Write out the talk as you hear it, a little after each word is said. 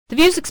The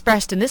views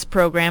expressed in this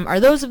program are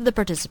those of the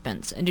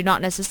participants and do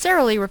not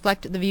necessarily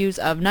reflect the views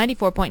of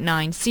 94.9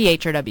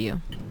 CHRW.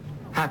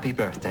 Happy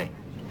birthday.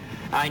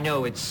 I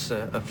know it's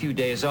a few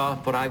days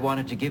off, but I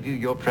wanted to give you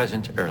your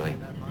present early.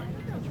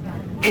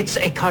 It's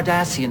a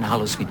Cardassian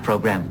holosuite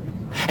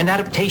program, an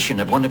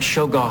adaptation of one of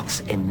Shoggoth's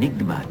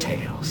Enigma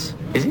tales.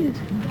 Is it?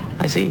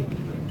 I see.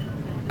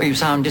 Well, you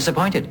sound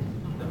disappointed.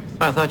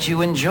 I thought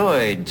you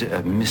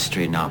enjoyed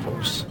mystery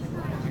novels.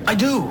 I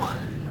do.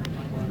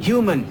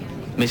 Human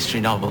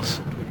mystery novels.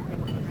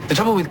 The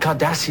trouble with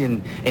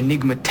Cardassian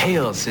Enigma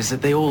tales is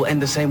that they all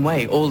end the same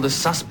way. All the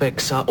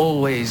suspects are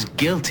always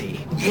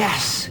guilty.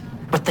 Yes,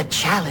 but the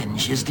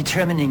challenge is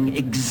determining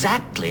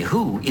exactly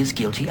who is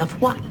guilty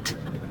of what.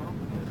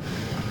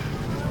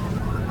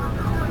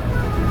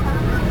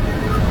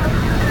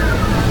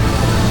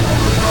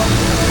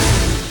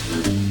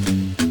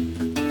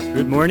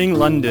 Good morning,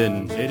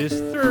 London. It is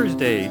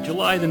Thursday,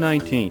 July the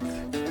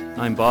 19th.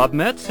 I'm Bob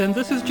Metz, and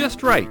this is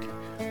Just Right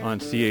on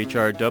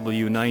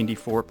CHRW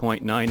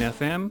 94.9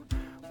 FM,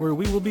 where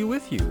we will be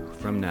with you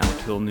from now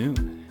till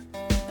noon.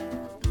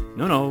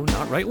 No,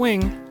 not right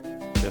wing,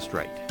 just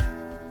right.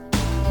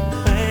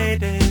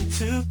 Fade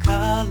into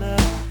color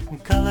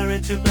and color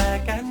into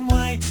black and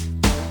white.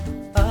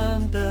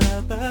 Under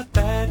the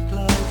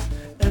bedclothes,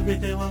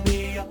 everything will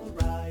be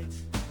alright.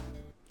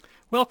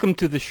 Welcome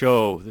to the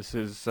show. This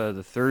is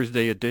the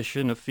Thursday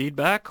edition of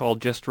Feedback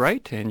called Just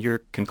Right, and you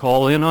can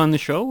call in on the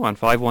show on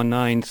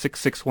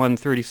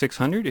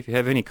 519-661-3600 if you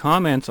have any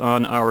comments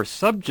on our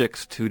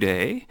subjects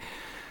today.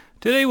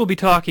 Today we'll be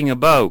talking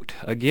about,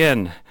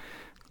 again,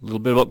 a little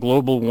bit about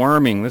global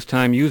warming, this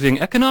time using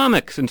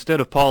economics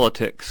instead of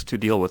politics to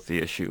deal with the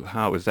issue.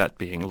 How is that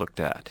being looked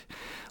at?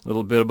 A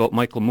little bit about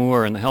Michael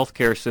Moore and the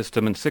healthcare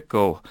system in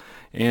Sitco,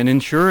 and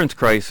insurance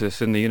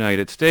crisis in the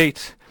United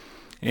States.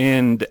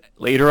 And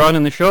later on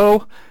in the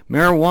show,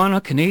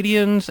 marijuana,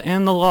 Canadians,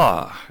 and the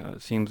law.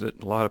 It seems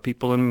that a lot of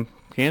people in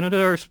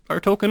Canada are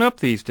token up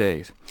these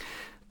days.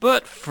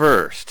 But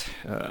first,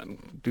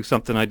 do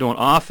something I don't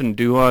often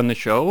do on the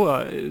show,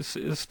 is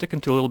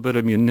sticking to a little bit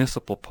of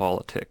municipal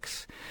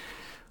politics.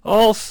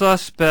 All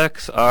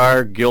suspects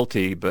are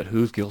guilty, but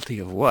who's guilty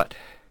of what?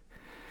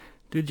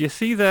 Did you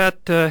see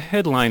that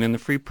headline in the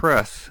Free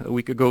Press a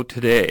week ago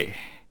today?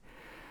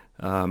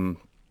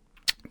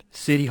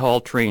 City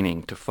Hall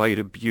Training to Fight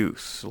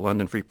Abuse,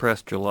 London Free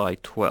Press, July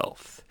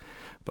 12th,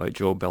 by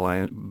Joe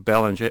Belanger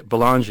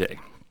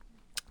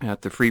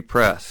at the Free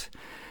Press.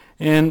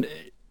 And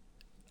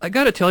I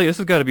got to tell you, this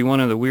has got to be one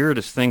of the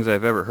weirdest things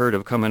I've ever heard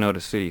of coming out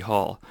of City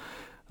Hall.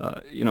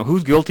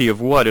 Who's guilty of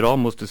what? It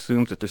almost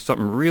assumes that there's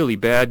something really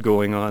bad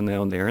going on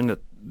down there, and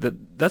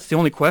that's the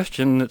only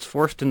question that's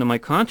forced into my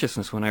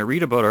consciousness when I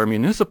read about our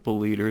municipal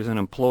leaders and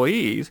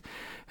employees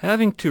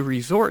having to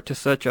resort to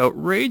such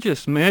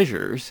outrageous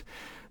measures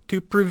to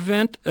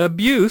prevent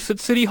abuse at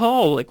City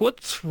Hall. Like,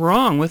 what's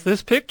wrong with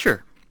this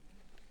picture?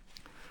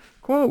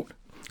 Quote,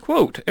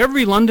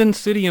 every London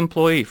City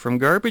employee, from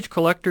garbage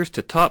collectors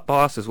to top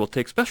bosses, will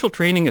take special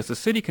training as the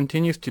city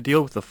continues to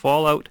deal with the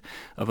fallout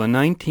of a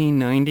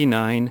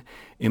 1999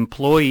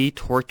 employee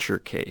torture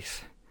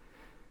case.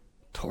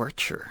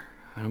 Torture.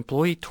 An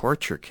employee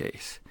torture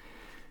case.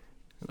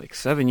 Like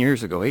 8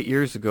 years ago,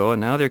 and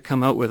now they've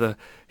come out with a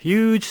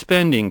huge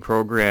spending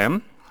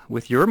program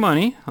with your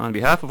money on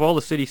behalf of all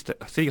the City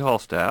Hall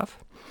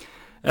staff,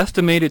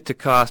 estimated to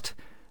cost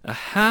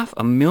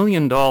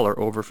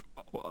 $500,000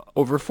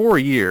 over 4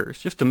 years.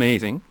 Just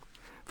amazing.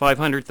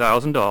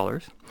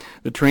 $500,000.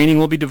 The training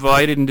will be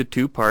divided into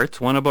two parts,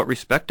 one about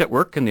respect at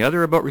work and the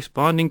other about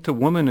responding to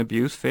woman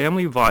abuse,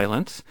 family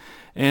violence,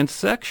 and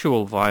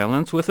sexual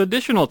violence, with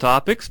additional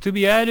topics to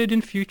be added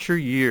in future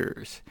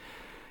years.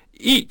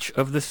 Each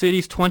of the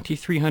city's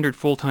 2,300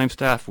 full-time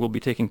staff will be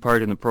taking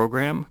part in the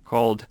program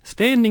called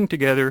Standing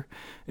Together,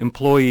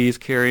 Employees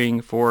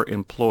Caring for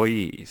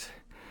Employees.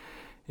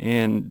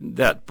 And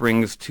that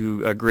brings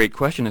to a great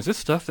question. Is this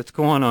stuff that's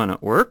going on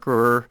at work,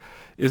 or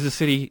is the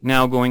city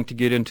now going to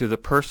get into the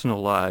personal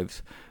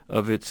lives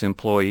of its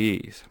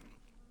employees?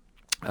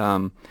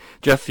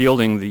 Jeff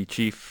Fielding, the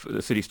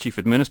city's chief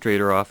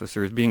administrator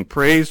officer, is being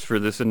praised for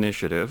this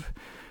initiative.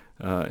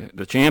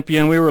 The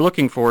champion we were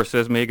looking for,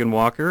 says Megan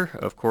Walker,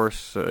 of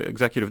course,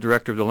 executive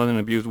director of the London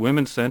Abused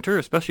Women's Centre,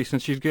 especially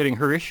since she's getting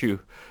her issue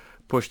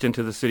pushed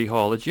into the City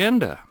Hall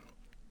agenda.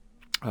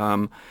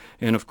 And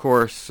of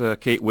course,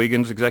 Kate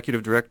Wiggins,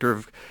 executive director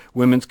of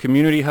Women's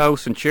Community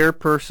House and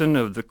chairperson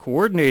of the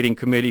coordinating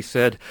committee,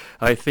 said,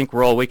 "I think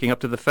we're all waking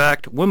up to the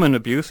fact women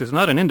abuse is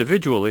not an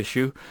individual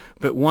issue,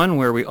 but one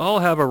where we all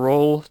have a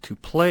role to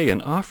play in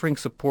offering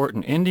support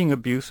and ending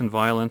abuse and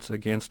violence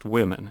against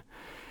women."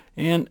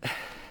 And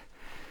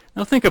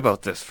now think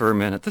about this for a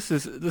minute. Does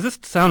this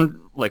sound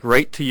like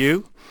right to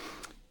you?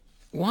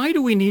 Why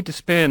do we need to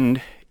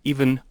spend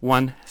even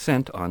 1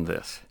 cent on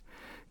this?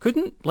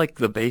 Couldn't, like,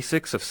 the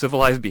basics of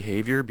civilized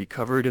behavior be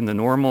covered in the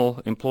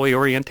normal employee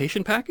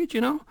orientation package,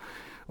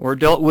 or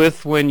dealt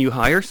with when you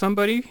hire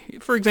somebody?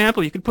 For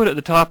example, you could put at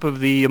the top of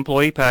the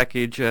employee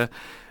package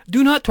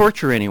Do not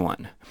torture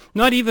anyone,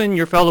 not even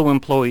your fellow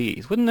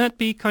employees. Wouldn't that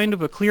be kind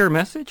of a clear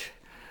message?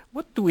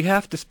 What do we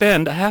have to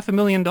spend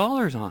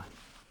 $500,000 on?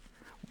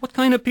 What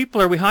kind of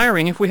people are we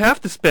hiring if we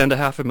have to spend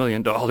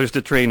 $500,000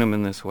 to train them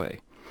in this way?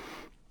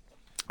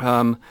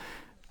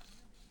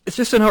 It's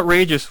just an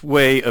outrageous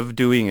way of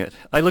doing it.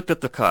 I looked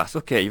at the cost.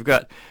 Okay, you've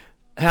got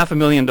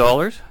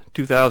 $500,000,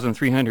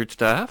 2,300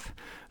 staff.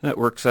 That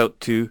works out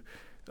to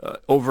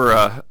over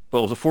it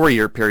was a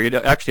 4-year period.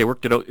 Actually, I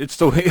worked it out. It's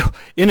so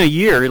in a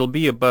year it'll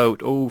be about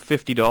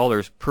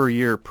 $50 per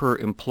year per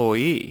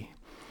employee.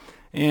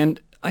 And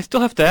I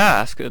still have to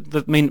ask.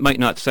 That might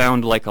not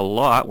sound like a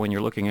lot when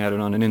you're looking at it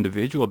on an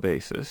individual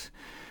basis.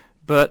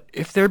 But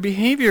if their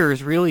behavior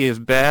is really as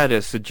bad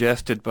as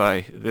suggested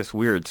by this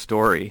weird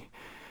story,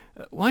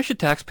 why should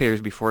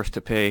taxpayers be forced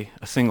to pay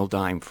a single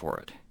dime for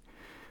it?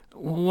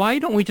 Why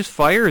don't we just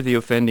fire the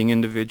offending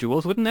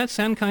individuals? Wouldn't that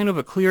send kind of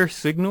a clear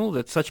signal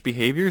that such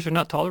behaviors are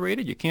not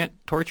tolerated? You can't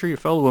torture your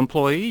fellow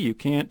employee. You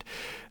can't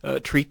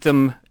treat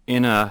them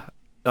in a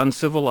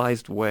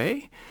uncivilized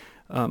way.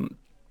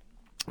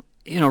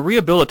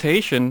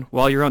 Rehabilitation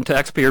while you're on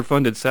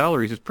taxpayer-funded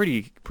salaries is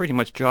pretty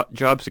much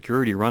job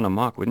security run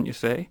amok, wouldn't you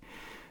say?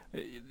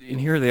 And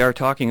here they are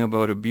talking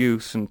about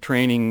abuse and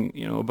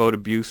training, about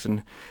abuse,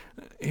 and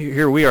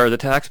here we are, the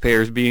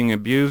taxpayers, being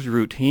abused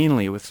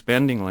routinely with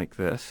spending like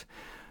this.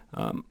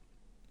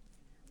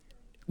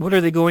 What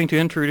are they going to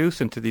introduce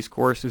into these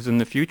courses in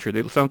the future?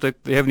 They sound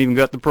like they haven't even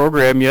got the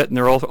program yet, and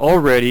they're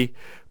already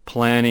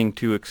planning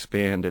to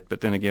expand it.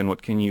 But then again,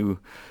 what can you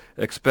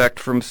expect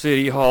from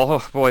City Hall?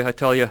 Oh boy, I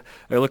tell you,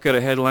 I look at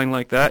a headline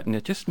like that and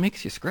it just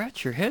makes you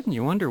scratch your head and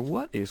you wonder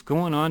what is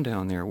going on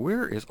down there.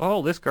 Where is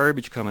all this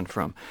garbage coming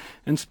from?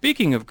 And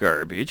speaking of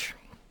garbage,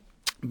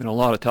 been a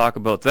lot of talk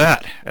about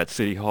that at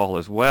City Hall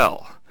as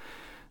well.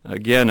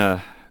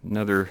 Again,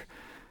 another,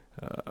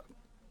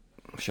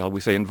 shall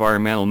we say,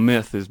 environmental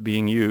myth is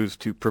being used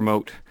to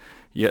promote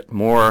yet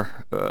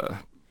more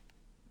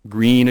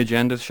green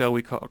agendas, shall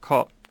we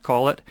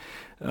call it.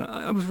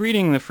 I was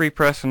reading the Free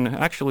Press, and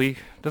actually,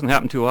 it doesn't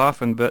happen too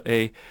often, but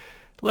a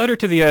letter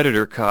to the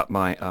editor caught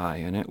my eye,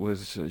 and it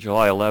was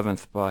July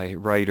 11th by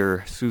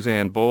writer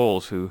Suzanne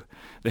Bowles, who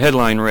the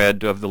headline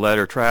read of the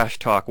letter, "Trash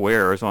Talk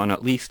Wears on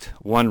at least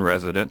one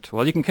resident."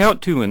 Well, you can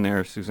count 2 in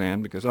there,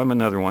 Suzanne, because I'm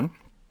another one.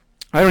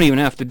 I don't even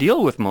have to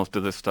deal with most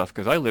of this stuff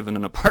because I live in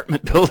an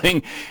apartment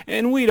building,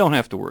 and we don't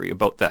have to worry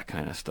about that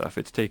kind of stuff.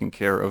 It's taken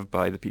care of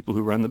by the people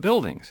who run the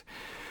buildings.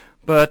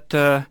 But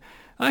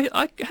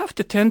I have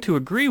to tend to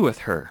agree with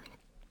her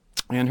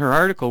in her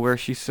article where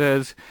she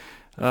says,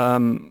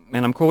 and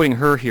I'm quoting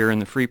her here in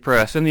the Free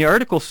Press, in the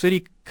article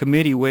City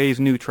Committee Weighs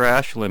New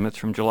Trash Limits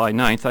from July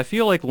 9th, I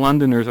feel like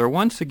Londoners are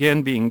once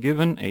again being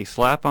given a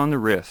slap on the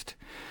wrist.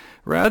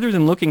 Rather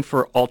than looking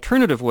for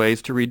alternative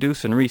ways to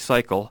reduce and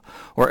recycle,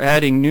 or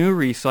adding new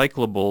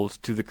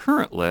recyclables to the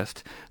current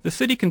list, the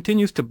city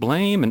continues to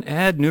blame and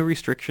add new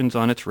restrictions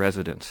on its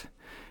residents.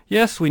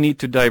 Yes, we need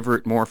to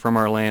divert more from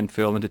our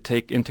landfill and to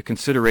take into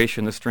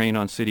consideration the strain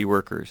on city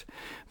workers.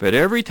 But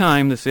every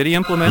time the city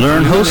implements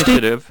a new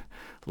initiative,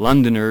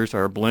 Londoners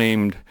are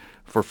blamed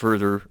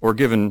for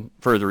given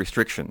further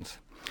restrictions.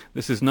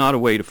 This is not a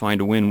way to find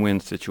a win-win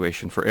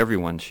situation for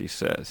everyone, she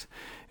says.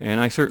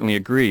 And I certainly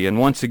agree. And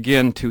once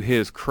again, to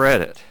his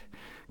credit,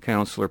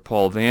 Councillor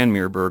Paul Van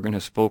Meerbergen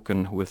has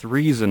spoken with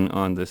reason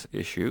on this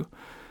issue.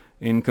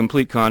 In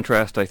complete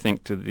contrast, I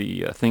think, to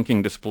the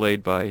thinking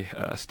displayed by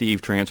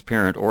Steve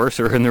Transparent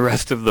Orser and the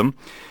rest of them.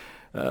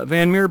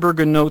 Van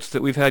Meerbergen notes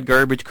that we've had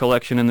garbage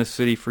collection in the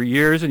city for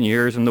years and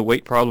years, and the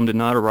weight problem did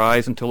not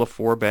arise until a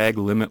 4-bag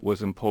limit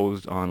was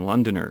imposed on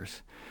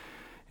Londoners.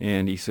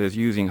 And he says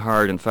using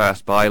hard and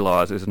fast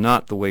bylaws is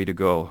not the way to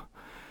go,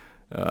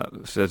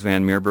 says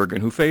Van Meerbergen,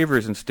 who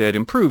favors instead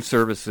improved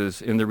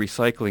services in the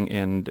recycling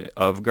end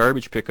of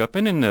garbage pickup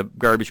and in the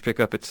garbage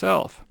pickup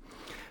itself.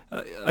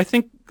 I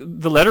think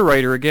the letter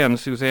writer, again,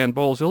 Suzanne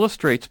Bowles,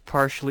 illustrates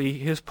partially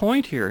his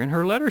point here. In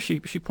her letter, she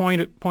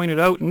pointed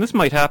out, and this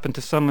might happen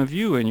to some of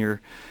you in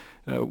your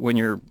when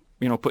you're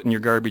putting your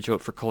garbage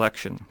out for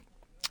collection.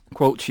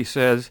 Quote, she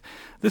says,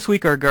 "This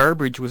week our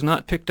garbage was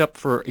not picked up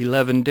for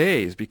 11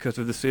 days because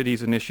of the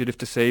city's initiative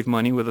to save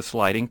money with a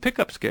sliding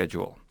pickup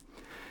schedule.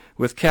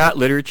 With cat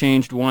litter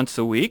changed once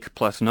a week,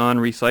 plus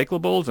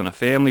non-recyclables and a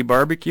family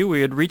barbecue,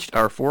 we had reached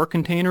our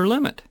 4-container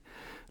limit.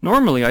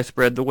 Normally I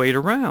spread the weight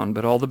around,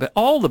 but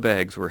all the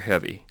bags were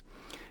heavy.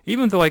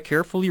 Even though I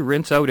carefully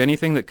rinse out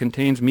anything that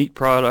contains meat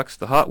products,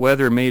 the hot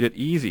weather made it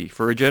easy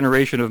for a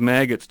generation of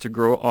maggots to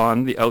grow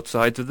on the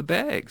outsides of the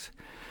bags.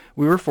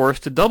 We were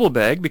forced to double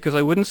bag because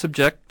I wouldn't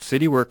subject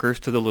city workers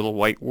to the little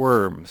white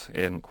worms."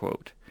 End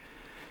quote.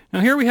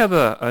 Now here we have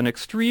an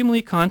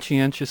extremely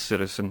conscientious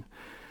citizen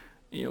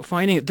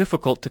finding it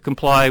difficult to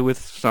comply with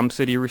some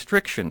city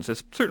restrictions.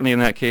 It's certainly in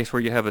that case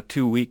where you have a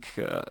 2-week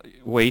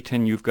wait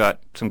and you've got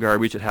some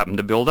garbage that happened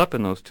to build up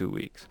in those 2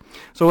 weeks.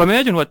 So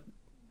imagine what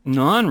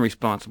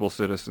non-responsible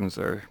citizens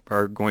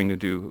are going to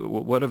do.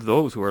 What of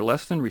those who are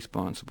less than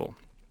responsible?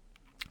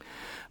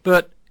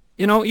 But,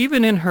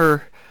 even in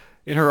her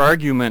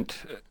argument,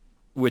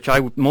 which I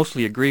would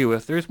mostly agree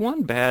with, there's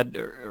one bad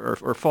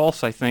or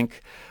false, I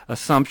think,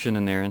 assumption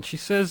in there. And she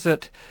says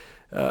that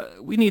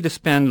we need to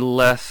spend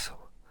less,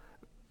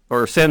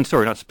 or send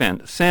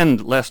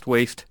less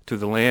waste to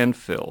the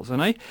landfills.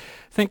 And I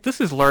think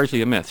this is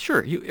largely a myth.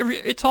 Sure,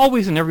 it's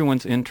always in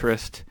everyone's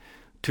interest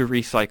to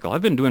recycle.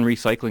 I've been doing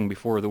recycling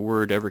before the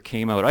word ever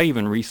came out. I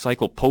even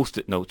recycle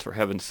Post-it notes, for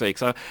heaven's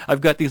sakes.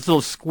 I've got these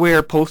little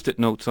square Post-it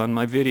notes on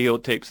my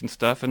videotapes and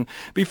stuff, and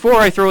before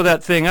I throw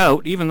that thing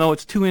out, even though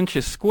it's 2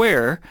 inches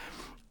square,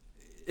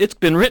 it's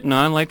been written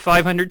on like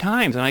 500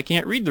 times, and I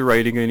can't read the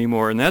writing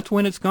anymore, and that's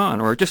when it's gone,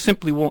 or it just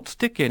simply won't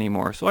stick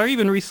anymore. So I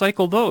even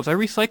recycle those. I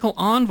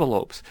recycle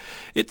envelopes.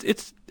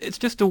 It's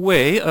just a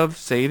way of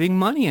saving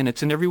money, and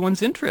it's in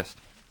everyone's interest.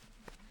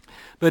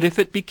 But if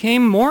it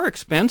became more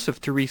expensive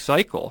to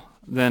recycle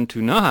than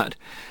to not,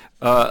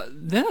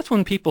 then that's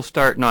when people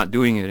start not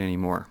doing it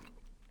anymore.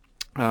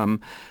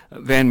 Van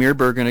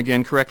Meerbergen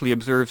again correctly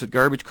observes that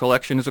garbage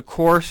collection is a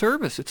core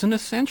service. It's an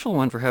essential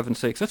one, for heaven's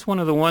sakes. That's one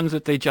of the ones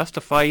that they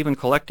justify even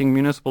collecting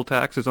municipal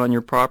taxes on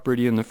your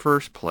property in the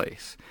first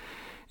place.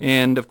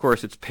 And of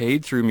course it's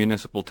paid through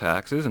municipal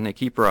taxes, and they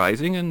keep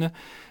rising, and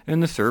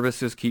the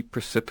services keep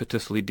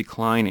precipitously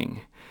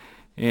declining.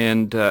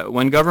 And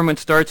when government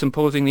starts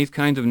imposing these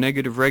kinds of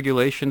negative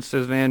regulations,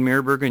 says Van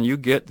Meerbergen, you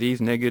get these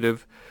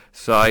negative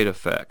side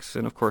effects.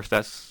 And of course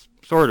that's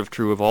sort of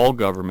true of all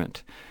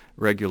government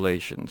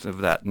regulations of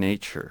that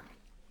nature.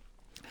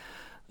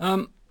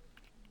 It's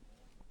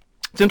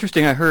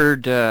interesting, I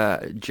heard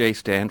Jay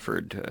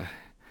Stanford,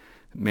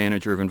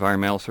 manager of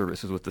environmental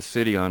services with the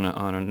city, on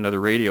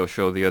another radio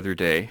show the other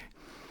day.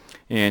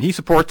 And he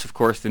supports, of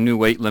course, the new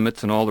weight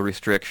limits and all the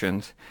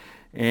restrictions.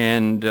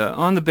 And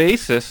on the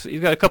basis,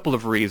 you've got a couple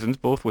of reasons,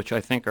 both which I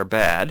think are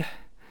bad.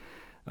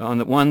 On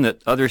the one,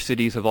 that other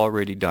cities have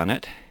already done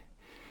it.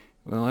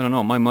 Well, I don't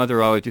know. My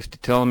mother always used to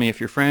tell me, if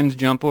your friends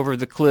jump over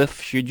the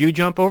cliff, should you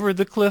jump over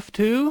the cliff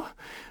too?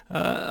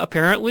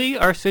 Apparently,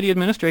 our city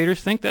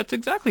administrators think that's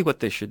exactly what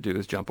they should do,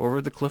 is jump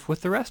over the cliff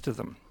with the rest of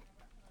them.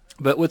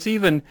 But what's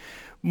even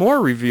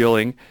more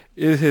revealing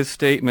is his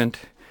statement,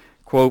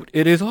 quote,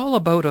 "It is all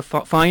about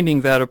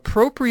finding that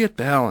appropriate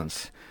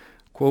balance,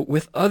 quote,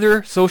 with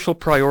other social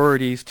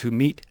priorities to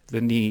meet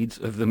the needs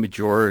of the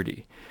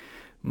majority."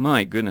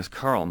 My goodness,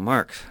 Karl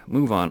Marx,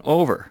 move on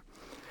over.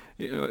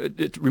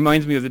 It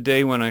reminds me of the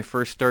day when I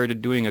first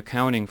started doing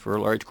accounting for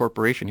a large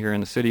corporation here in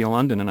the City of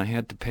London, and I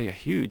had to pay a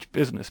huge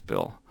business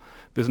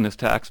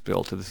tax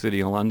bill to the City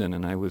of London,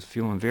 and I was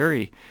feeling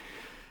very,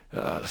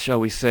 shall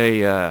we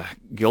say,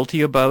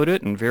 guilty about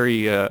it, and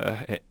very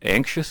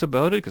anxious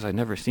about it, because I'd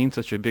never seen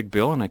such a big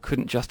bill, and I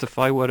couldn't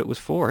justify what it was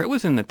for. It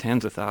was in the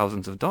tens of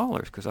thousands of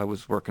dollars, because I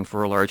was working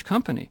for a large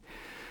company.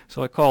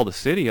 So I called the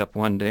city up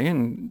one day,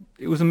 and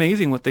it was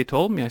amazing what they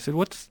told me. I said,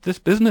 "What's this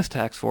business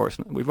tax for?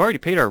 We've already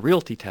paid our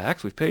realty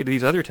tax. We've paid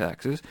these other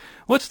taxes.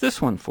 What's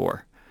this one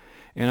for?"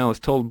 And I was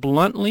told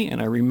bluntly,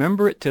 and I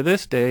remember it to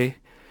this day,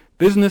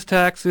 business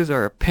taxes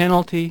are a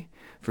penalty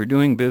for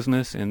doing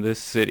business in this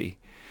city.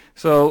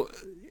 So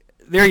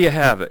there you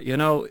have it. You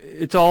know,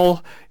 it's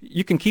all,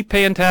 you can keep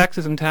paying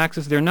taxes and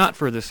taxes. They're not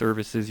for the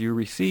services you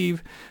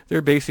receive.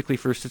 They're basically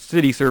for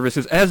city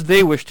services as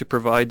they wish to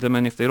provide them.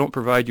 And if they don't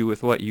provide you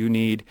with what you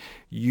need,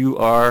 you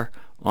are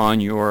on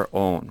your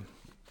own.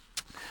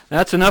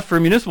 That's enough for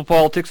municipal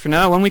politics for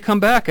now. When we come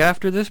back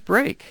after this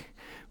break,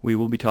 we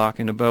will be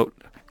talking about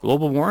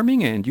global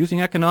warming and using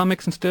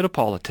economics instead of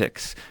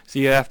politics.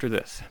 See you after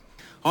this.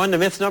 On to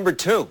myth number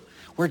 2.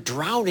 We're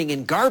drowning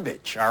in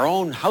garbage, our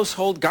own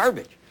household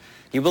garbage.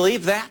 You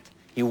believe that?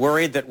 You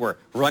worried that we're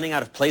running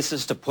out of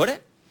places to put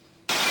it?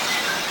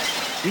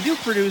 We do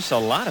produce a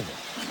lot of it.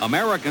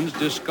 Americans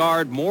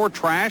discard more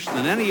trash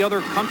than any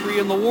other country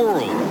in the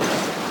world.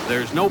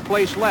 There's no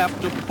place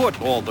left to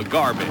put all the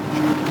garbage.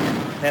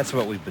 That's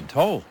what we've been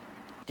told.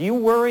 Do you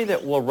worry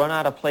that we'll run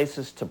out of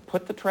places to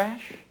put the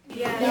trash?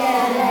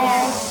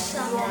 Yes.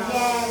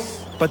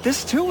 But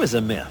this too is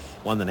a myth,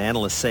 one that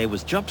analysts say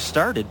was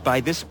jump-started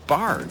by this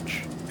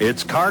barge.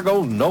 It's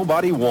cargo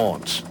nobody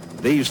wants.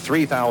 These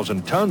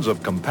 3,000 tons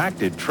of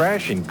compacted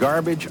trash and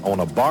garbage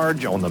on a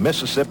barge on the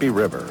Mississippi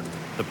River.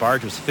 The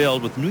barge was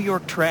filled with New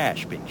York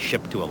trash being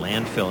shipped to a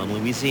landfill in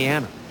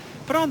Louisiana.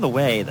 But on the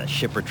way, the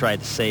shipper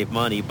tried to save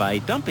money by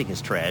dumping his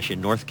trash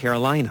in North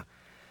Carolina.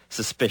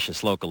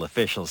 Suspicious local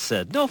officials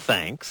said no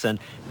thanks, and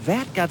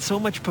that got so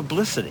much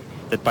publicity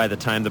that by the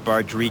time the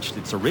barge reached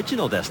its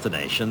original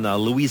destination, the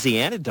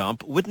Louisiana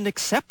dump wouldn't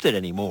accept it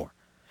anymore.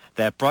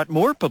 That brought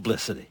more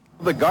publicity.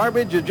 The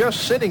garbage is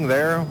just sitting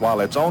there while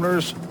its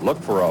owners look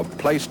for a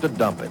place to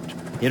dump it.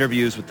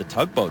 Interviews with the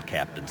tugboat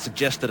captain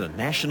suggested a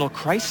national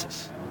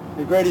crisis.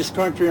 The greatest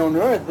country on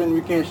earth, and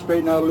we can't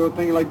straighten out a little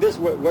thing like this.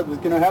 What's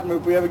going to happen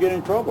if we ever get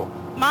in trouble?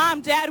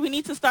 Mom, Dad, we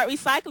need to start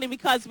recycling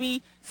because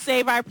we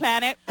save our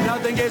planet.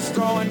 Nothing gets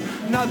thrown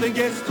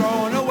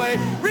away.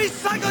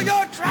 Recycle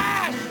your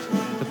trash!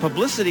 The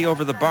publicity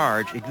over the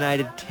barge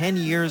ignited 10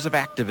 years of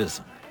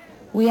activism.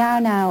 We are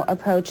now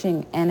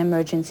approaching an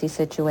emergency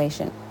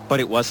situation.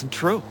 But it wasn't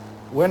true.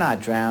 We're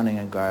not drowning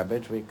in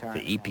garbage. The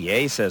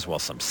EPA says while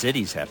some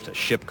cities have to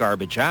ship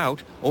garbage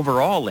out,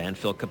 overall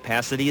landfill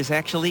capacity is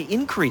actually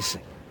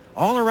increasing.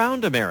 All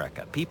around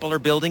America, people are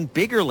building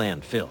bigger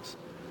landfills.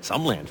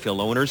 Some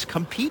landfill owners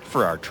compete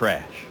for our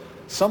trash.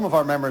 Some of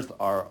our members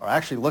are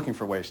actually looking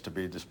for waste to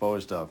be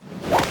disposed of.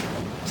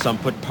 Some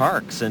put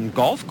parks and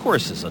golf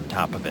courses on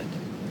top of it.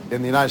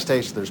 In the United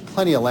States, there's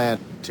plenty of land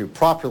to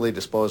properly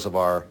dispose of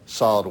our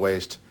solid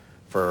waste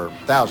for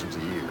thousands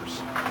of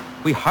years.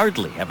 We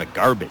hardly have a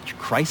garbage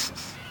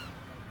crisis.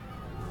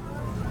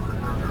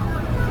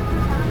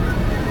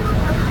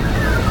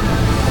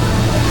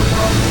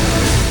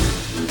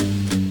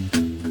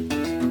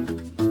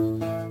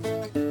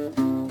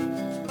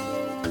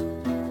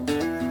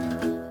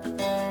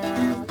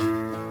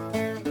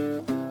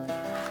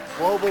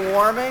 Global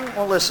warming?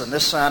 Well, listen,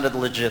 this sounded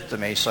legit to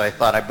me, so I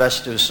thought I'd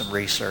best do some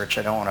research.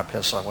 I don't want to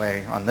piss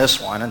away on this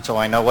one until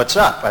I know what's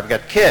up. I've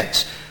got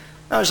kids.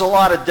 Now, there's a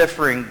lot of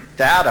differing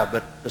data,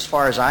 but as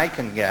far as I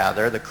can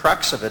gather, the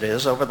crux of it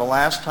is over the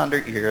last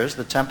 100 years,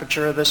 the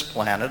temperature of this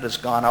planet has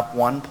gone up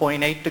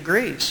 1.8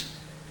 degrees.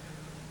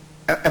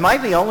 Am I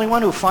the only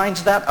one who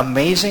finds that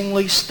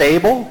amazingly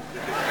stable?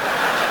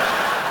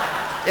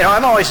 You know,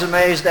 I'm always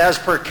amazed, as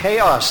per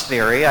chaos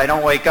theory, I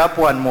don't wake up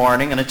one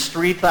morning and it's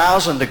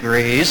 3,000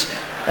 degrees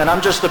and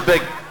I'm just a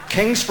big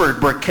Kingsford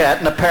briquette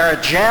and a pair of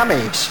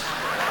jammies.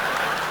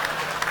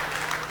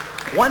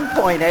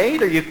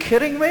 1.8? Are you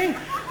kidding me?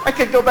 I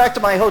could go back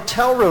to my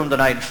hotel room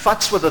tonight and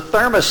futz with a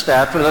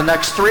thermostat for the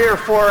next 3 or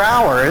 4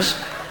 hours.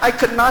 I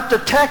could not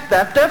detect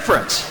that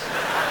difference.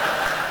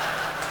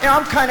 You know,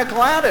 I'm kind of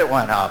glad it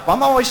went up.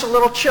 I'm always a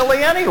little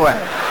chilly anyway.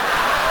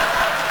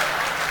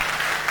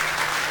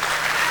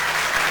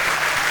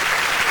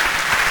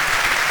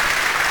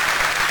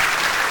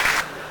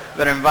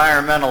 But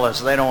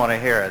environmentalists, they don't want to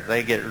hear it.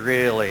 They get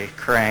really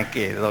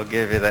cranky. They'll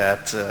give you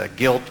that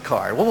guilt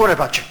card. Well, what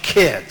about your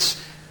kids?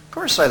 Of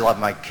course I love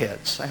my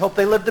kids. I hope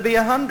they live to be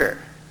 100.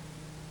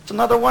 It's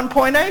another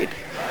 1.8.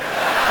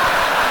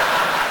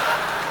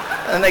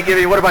 And they give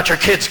you, what about your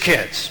kids'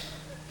 kids?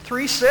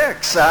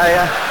 3.6.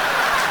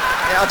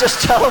 I'll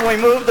just tell them we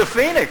moved to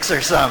Phoenix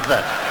or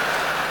something.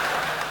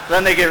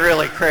 Then they get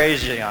really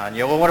crazy on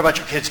you. Well, what about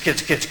your kids? You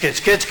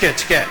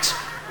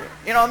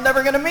know, I'm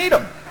never going to meet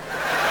them.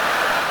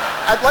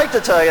 I'd like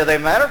to tell you they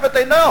matter, but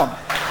they don't.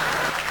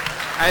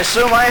 I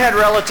assume I had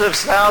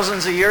relatives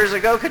thousands of years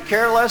ago could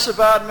care less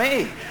about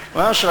me.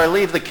 Well, should I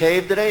leave the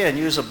cave today and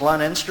use a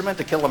blunt instrument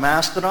to kill a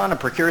mastodon and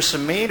procure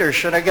some meat, or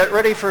should I get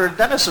ready for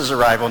Dennis's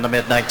arrival in the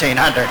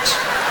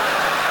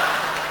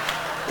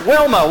mid-1900s?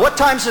 Wilma, what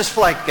time's this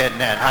flight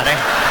getting in, honey?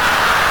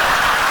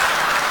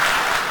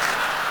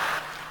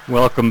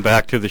 Welcome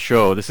back to the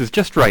show. This is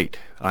Just Right.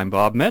 I'm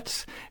Bob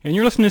Metz, and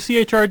you're listening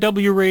to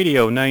CHRW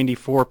Radio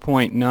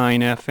 94.9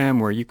 FM,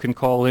 where you can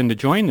call in to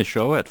join the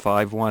show at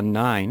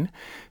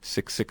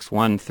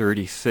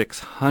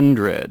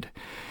 519-661-3600.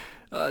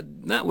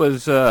 That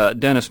was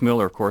Dennis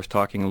Miller, of course,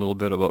 talking a little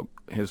bit about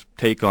his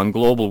take on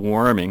global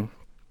warming.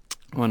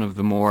 One of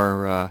the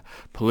more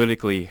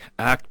politically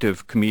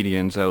active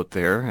comedians out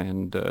there,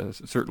 and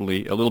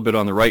certainly a little bit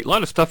on the right. A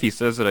lot of stuff he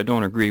says that I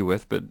don't agree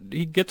with, but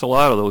he gets a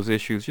lot of those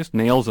issues, just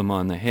nails them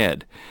on the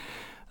head.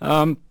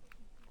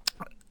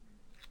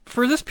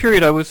 For this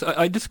period, I was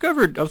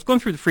going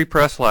through the Free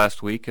Press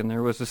last week, and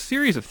there was a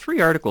series of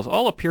 3 articles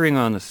all appearing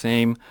on the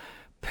same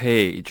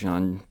page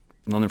on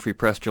London Free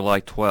Press, July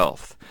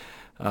 12th.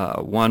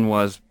 One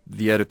was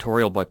the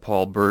editorial by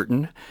Paul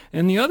Burton,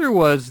 and the other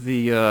was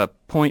the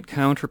Point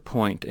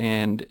Counterpoint,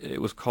 and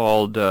it was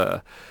called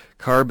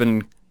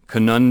Carbon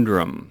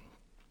Conundrum.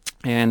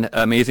 And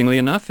amazingly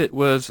enough, it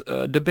was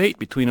a debate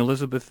between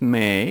Elizabeth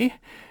May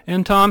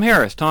and Tom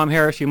Harris. Tom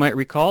Harris, you might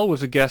recall,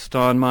 was a guest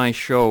on my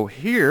show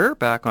here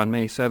back on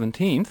May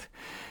 17th.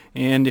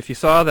 And if you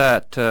saw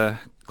that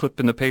clip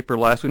in the paper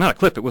last week, not a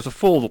clip, it was a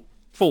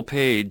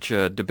full-page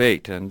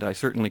debate, and I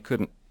certainly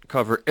couldn't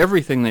cover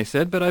everything they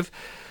said, but I've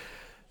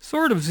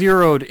sort of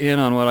zeroed in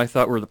on what I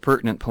thought were the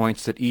pertinent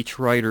points that each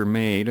writer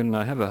made, and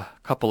I have a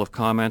couple of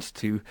comments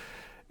to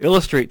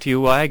illustrate to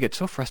you why I get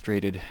so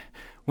frustrated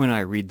when I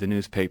read the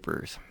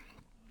newspapers.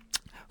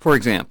 For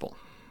example,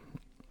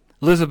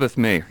 Elizabeth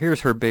May,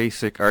 here's her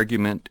basic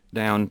argument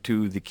down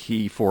to the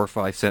key 4 or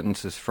 5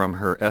 sentences from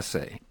her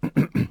essay.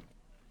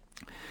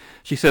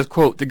 She says,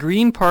 quote, "The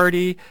Green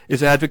Party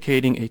is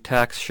advocating a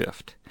tax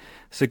shift.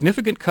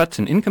 Significant cuts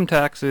in income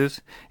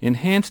taxes,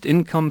 enhanced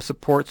income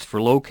supports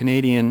for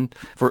low-income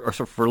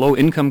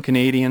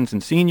Canadians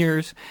and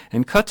seniors,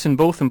 and cuts in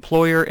both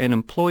employer and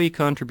employee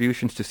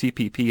contributions to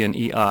CPP and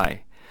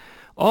EI.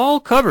 All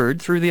covered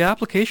through the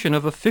application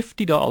of a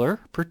 $50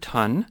 per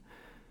ton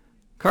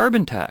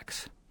carbon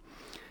tax.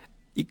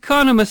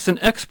 Economists and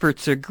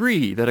experts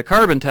agree that a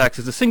carbon tax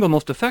is the single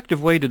most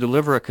effective way to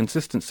deliver a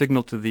consistent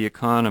signal to the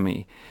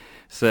economy,"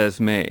 says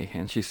May.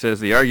 And she says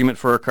the argument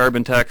for a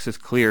carbon tax is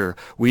clear.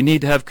 We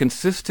need to have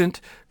consistent,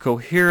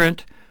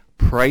 coherent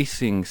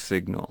pricing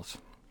signals.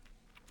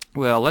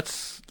 Well,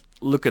 let's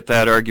look at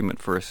that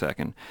argument for a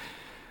second.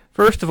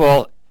 First of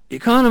all,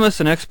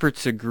 economists and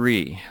experts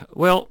agree.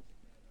 Well,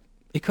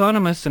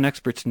 economists and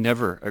experts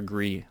never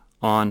agree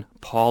on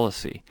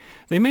policy.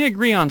 They may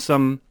agree on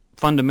some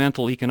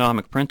fundamental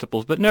economic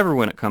principles, but never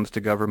when it comes to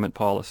government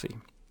policy.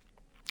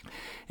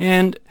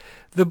 And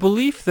the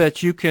belief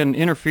that you can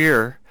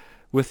interfere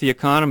with the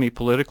economy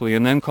politically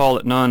and then call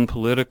it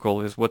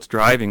non-political is what's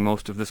driving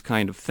most of this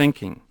kind of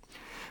thinking.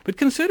 But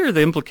consider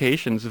the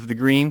implications of the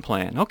Green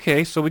Plan.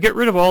 Okay, so we get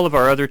rid of all of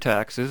our other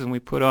taxes and we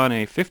put on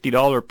a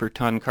 $50 per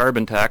ton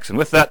carbon tax, and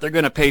with that they're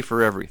going to pay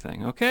for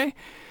everything, okay?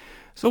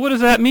 So what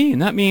does that mean?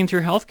 That means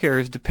your health care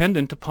is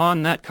dependent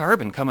upon that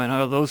carbon coming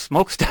out of those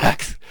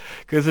smokestacks,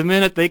 because the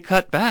minute they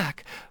cut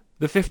back,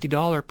 the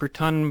 $50 per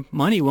ton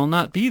money will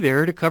not be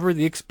there to cover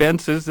the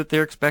expenses that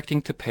they're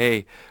expecting to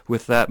pay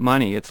with that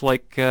money. It's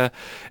like, and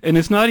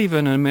it's not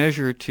even a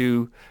measure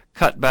to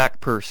cut back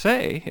per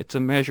se. It's a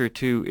measure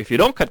to, if you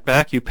don't cut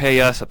back, you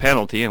pay us a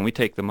penalty and we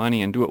take the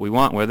money and do what we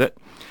want with it.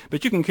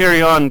 But you can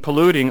carry on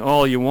polluting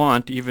all you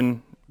want,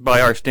 even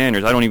by our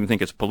standards. I don't even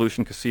think it's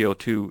pollution, because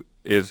CO2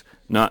 is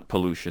not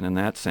pollution in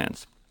that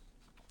sense.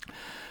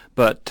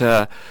 But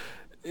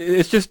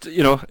it's just,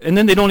 and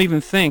then they don't even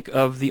think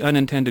of the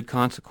unintended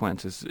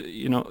consequences.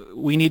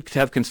 We need to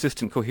have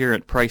consistent,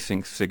 coherent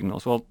pricing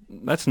signals. Well,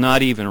 that's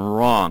not even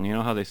wrong. You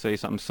know how they say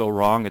something's so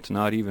wrong, it's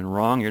not even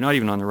wrong? You're not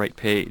even on the right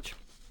page.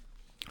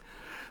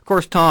 Of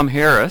course, Tom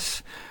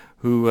Harris,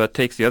 who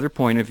takes the other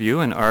point of view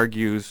and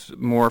argues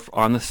more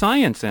on the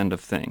science end of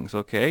things,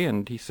 okay?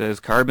 And he says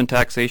carbon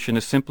taxation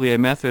is simply a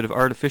method of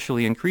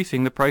artificially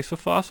increasing the price of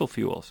fossil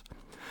fuels.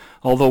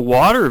 Although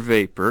water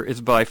vapor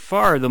is by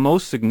far the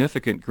most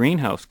significant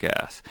greenhouse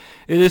gas,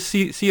 it is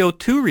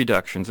CO2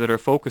 reductions that are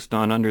focused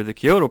on under the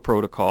Kyoto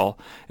Protocol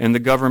and the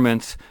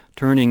government's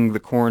Turning the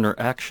Corner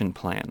Action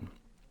Plan.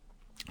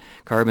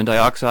 Carbon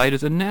dioxide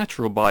is a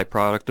natural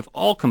byproduct of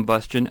all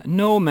combustion,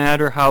 no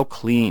matter how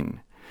clean.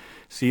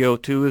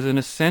 CO2 is an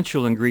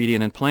essential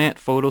ingredient in plant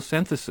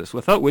photosynthesis,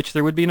 without which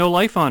there would be no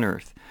life on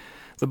Earth.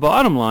 The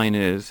bottom line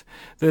is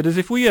that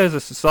if we as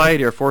a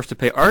society are forced to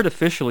pay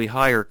artificially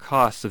higher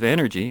costs of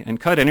energy and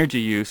cut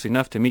energy use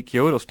enough to meet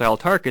Kyoto-style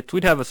targets,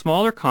 we'd have a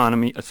smaller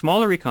economy,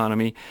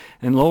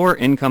 and lower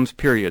incomes,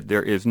 period.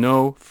 There is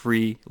no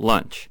free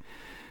lunch.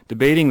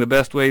 Debating the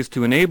best ways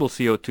to enable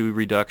CO2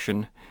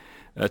 reduction,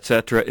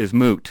 etc., is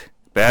moot.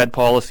 Bad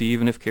policy,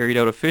 even if carried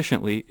out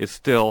efficiently, is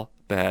still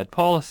bad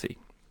policy.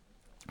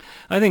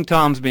 I think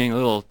Tom's being a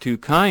little too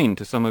kind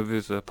to some of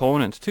his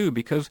opponents, too,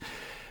 because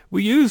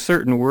we use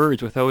certain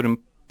words without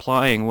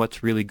implying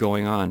what's really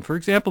going on. For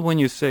example, when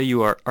you say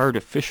you are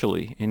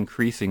artificially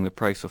increasing the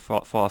price of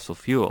fossil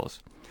fuels,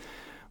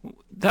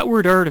 that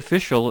word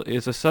artificial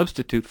is a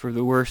substitute for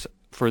the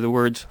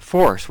words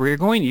force, where you're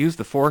going to use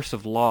the force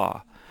of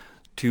law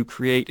to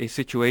create a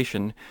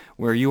situation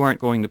where you aren't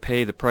going to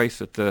pay the price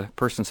that the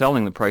person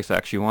selling the price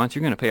actually wants.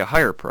 You're going to pay a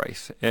higher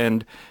price.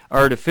 And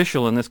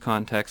artificial in this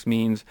context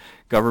means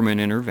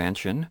government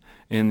intervention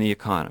in the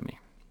economy.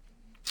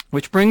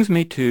 Which brings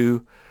me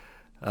to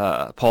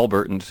Paul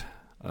Burton's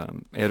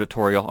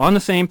editorial on the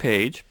same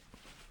page,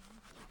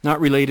 not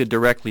related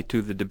directly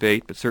to the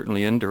debate, but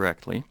certainly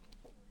indirectly.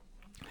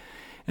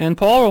 And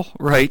Paul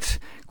writes,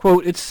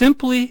 quote, "It's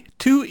simply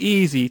too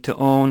easy to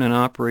own and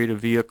operate a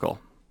vehicle.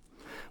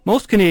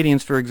 Most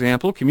Canadians, for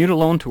example, commute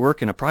alone to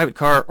work in a private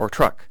car or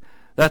truck.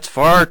 That's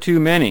far too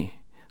many,"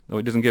 though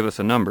it doesn't give us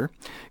a number,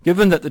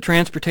 "given that the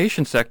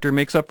transportation sector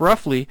makes up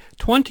roughly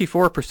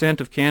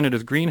 24% of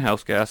Canada's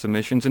greenhouse gas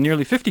emissions, and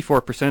nearly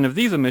 54% of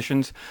these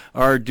emissions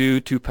are due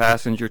to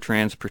passenger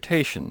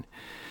transportation.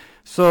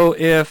 So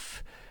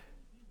if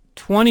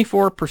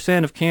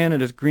 24% of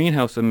Canada's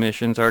greenhouse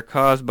emissions are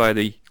caused by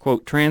the,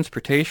 quote,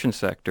 transportation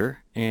sector,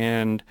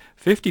 and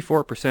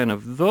 54%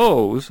 of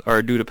those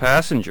are due to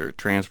passenger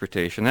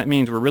transportation, that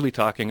means we're really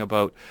talking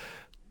about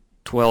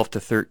 12 to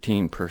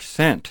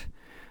 13%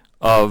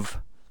 of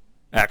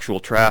actual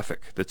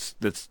traffic that's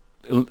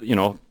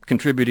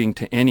contributing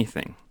to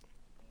anything.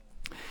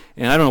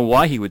 And I don't know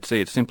why he would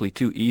say it's simply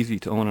too easy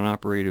to own and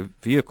operate a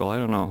vehicle. I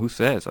don't know who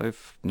says. I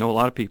know a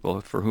lot of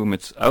people for whom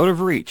it's out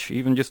of reach.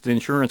 Even just the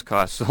insurance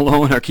costs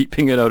alone are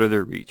keeping it out of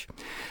their reach.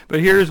 But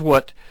here's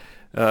what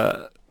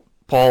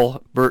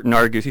Paul Burton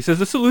argues. He says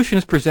the solution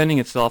is presenting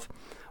itself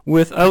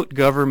without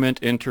government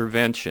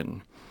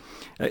intervention.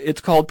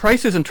 It's called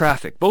prices and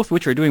traffic, both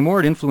which are doing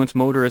more to influence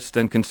motorists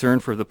than concern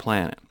for the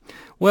planet.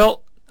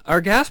 Well, our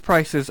gas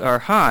prices are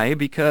high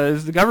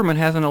because the government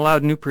hasn't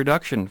allowed new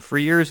production for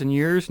years and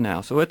years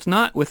now. So it's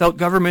not without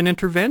government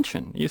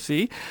intervention, you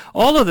see.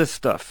 All of this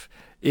stuff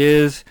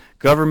is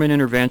government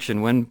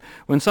intervention.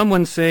 When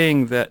someone's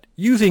saying that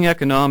using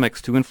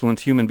economics to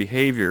influence human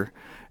behavior,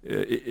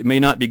 it may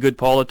not be good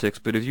politics,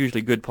 but is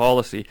usually good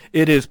policy,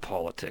 it is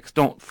politics.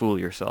 Don't fool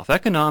yourself.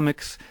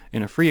 Economics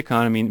in a free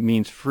economy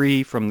means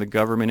free from the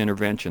government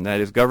intervention.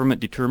 That is, government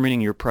determining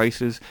your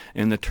prices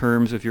and the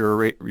terms of your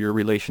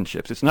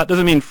relationships.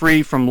 Doesn't mean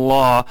free from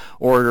law,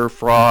 order,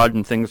 fraud,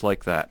 and things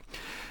like that.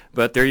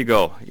 But there you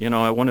go.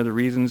 One of the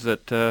reasons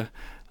that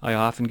I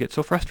often get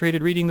so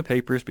frustrated reading the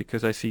papers,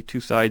 because I see two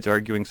sides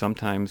arguing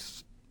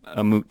sometimes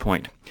a moot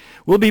point.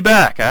 We'll be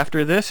back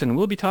after this, and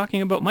we'll be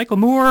talking about Michael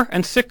Moore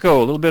and Citgo, a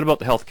little bit about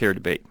the healthcare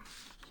debate.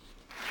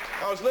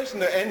 was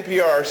listening to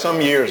NPR some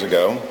years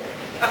ago,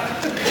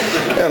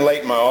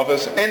 late in my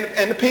office,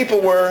 and the people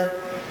were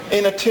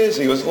in a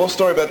tizzy. It was a little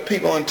story about the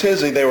people in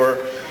tizzy. They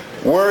were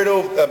worried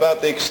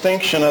about the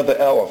extinction of the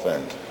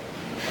elephant.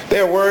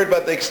 They were worried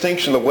about the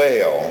extinction of the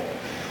whale.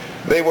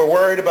 They were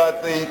worried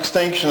about the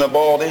extinction of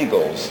bald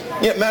eagles.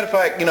 Yeah, matter of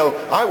fact,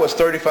 I was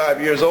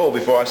 35 years old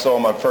before I saw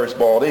my first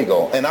bald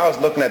eagle, and I was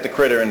looking at the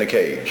critter in the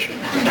cage.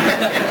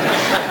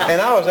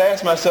 And I was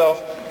asking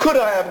myself, could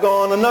I have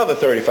gone another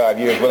 35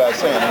 years without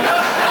seeing it?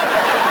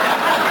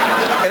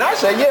 And I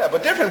said, yeah,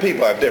 but different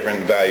people have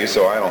different values,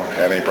 so I don't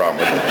have any problem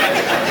with it.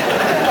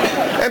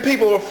 And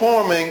people were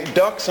forming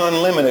Ducks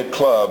Unlimited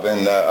Club,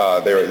 and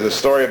there was a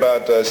story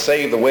about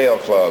Save the Whale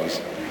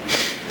clubs.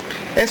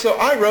 And so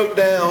I wrote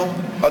down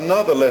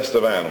another list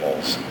of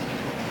animals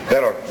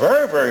that are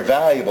very, very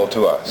valuable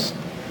to us.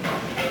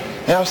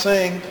 And I was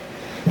saying,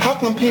 how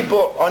come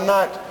people are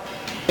not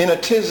in a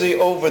tizzy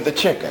over the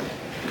chicken?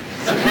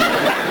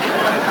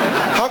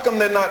 How come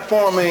they're not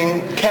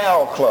forming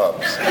cow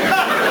clubs?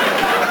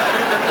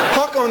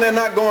 How come they're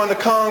not going to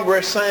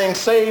Congress saying,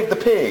 save the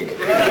pig?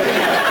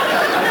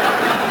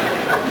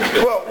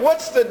 Well,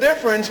 what's the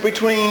difference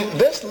between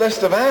this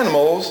list of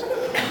animals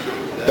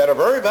that are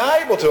very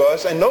valuable to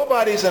us and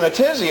nobody's in a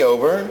tizzy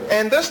over,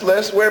 and this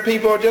list where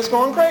people are just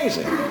going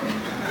crazy?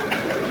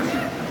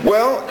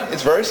 Well,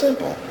 it's very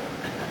simple.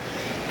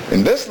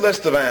 In this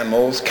list of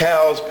animals,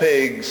 cows,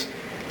 pigs,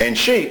 and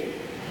sheep,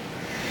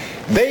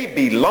 they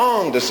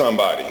belong to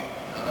somebody.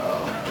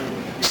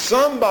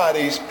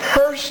 Somebody's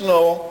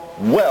personal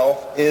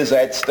wealth is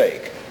at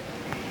stake.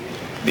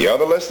 The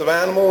other list of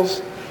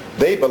animals,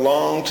 they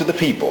belong to the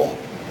people.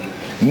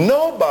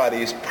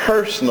 Nobody's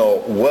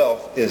personal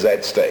wealth is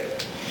at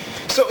stake.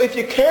 So if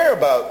you care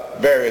about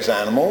various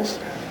animals,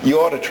 you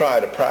ought to try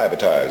to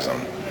privatize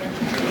them.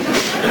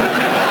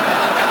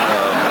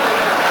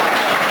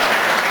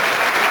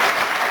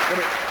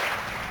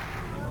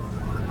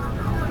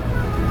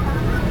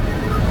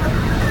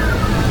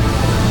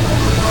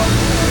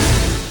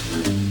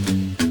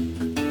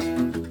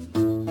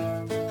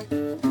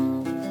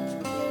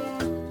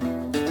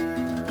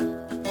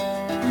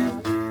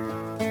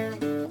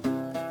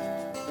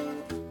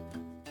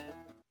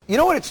 You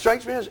know what it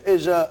strikes me as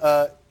is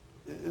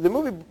the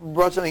movie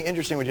brought something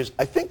interesting, which is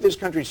I think this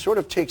country sort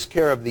of takes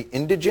care of the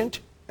indigent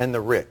and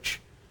the rich.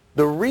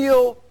 The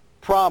real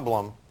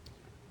problem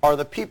are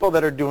the people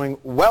that are doing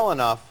well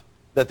enough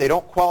that they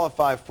don't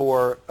qualify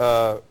for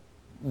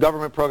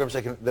government programs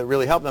that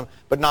really help them,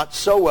 but not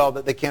so well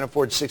that they can't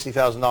afford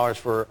 $60,000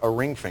 for a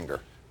ring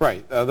finger.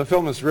 Right. The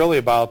film is really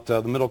about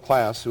the middle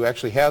class who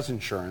actually has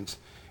insurance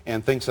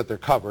and thinks that they're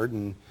covered,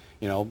 and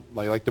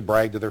they like to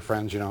brag to their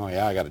friends,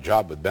 yeah, I got a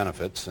job with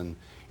benefits, and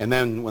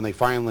then when they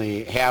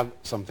finally have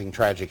something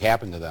tragic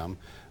happen to them,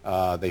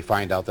 they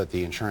find out that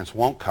the insurance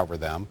won't cover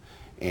them,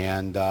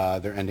 and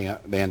they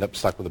end up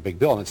stuck with a big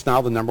bill. And it's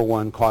now the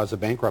 #1 cause of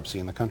bankruptcy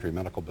in the country,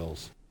 medical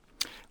bills.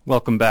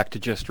 Welcome back to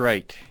Just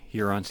Right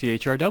here on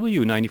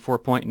CHRW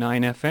 94.9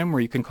 FM,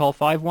 where you can call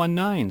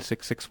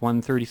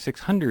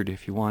 519-661-3600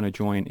 if you want to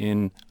join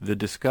in the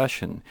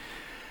discussion.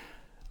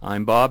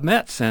 I'm Bob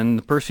Metz, and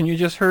the person you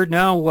just heard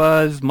now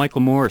was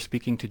Michael Moore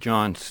speaking to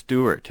Jon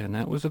Stewart. And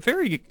that was a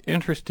very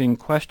interesting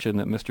question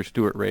that Mr.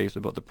 Stewart raised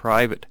about the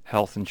private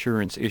health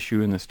insurance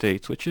issue in the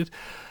States, which is,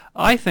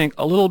 I think,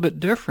 a little bit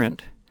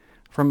different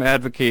from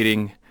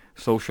advocating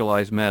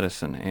socialized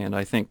medicine. And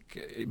I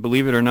think,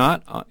 believe it or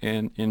not,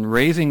 in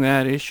raising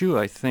that issue,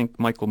 I think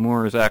Michael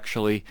Moore has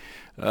actually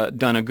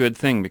done a good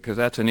thing, because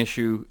that's an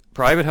issue.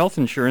 Private health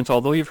insurance,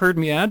 although you've heard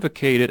me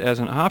advocate it as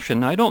an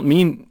option, I don't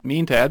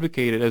mean to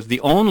advocate it as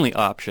the only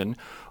option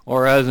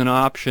or as an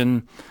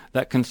option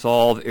that can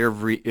solve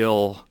every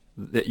ill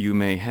that you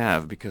may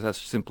have, because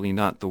that's simply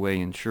not the way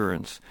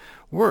insurance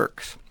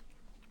works.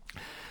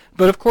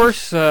 But of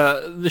course,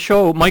 the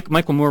show,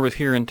 Michael Moore was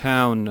here in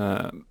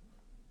town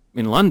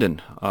in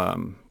London,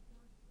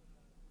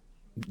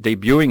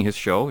 debuting his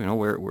show,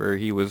 where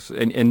he was,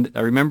 and I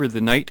remember the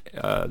night,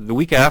 the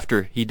week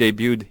after he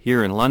debuted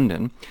here in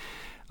London,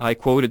 I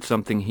quoted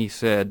something he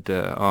said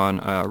on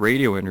a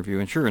radio interview,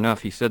 and sure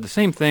enough, he said the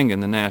same thing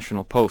in the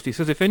National Post. He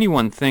says, if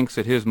anyone thinks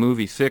that his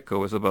movie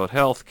Sicko is about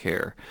health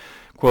care,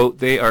 quote,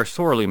 they are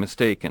sorely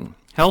mistaken.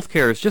 Health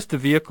care is just the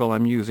vehicle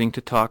I'm using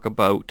to talk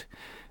about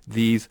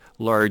these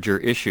larger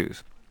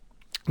issues.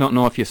 Don't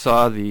know if you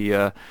saw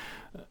the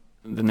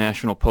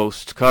National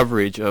Post's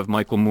coverage of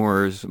Michael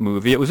Moore's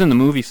movie. It was in the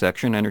movie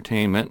section,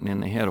 entertainment,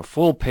 and they had a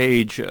full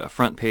page,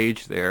 front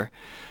page there,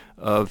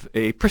 of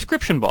a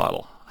prescription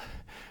bottle.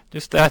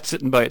 Just that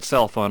sitting by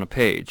itself on a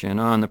page. And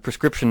on the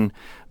prescription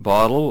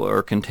bottle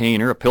or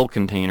container, a pill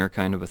container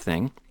kind of a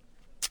thing,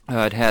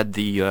 it had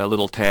the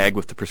little tag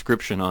with the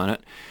prescription on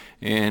it,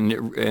 and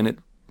it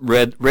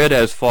read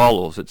as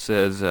follows. It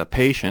says,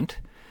 patient,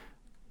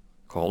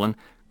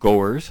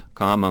 goers,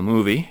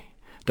 movie,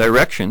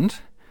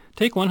 directions,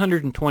 take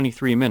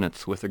 123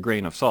 minutes with a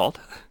grain of salt,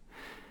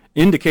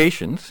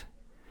 indications,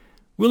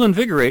 will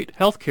invigorate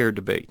healthcare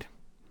debate,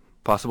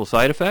 possible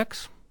side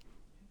effects,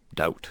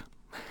 doubt.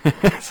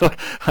 So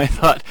I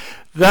thought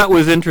that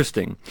was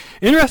interesting.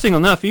 Interesting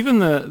enough, even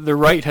the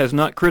right has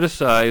not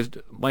criticized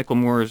Michael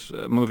Moore's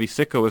movie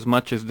Sicko as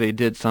much as they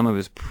did some of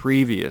his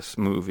previous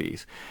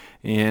movies.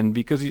 And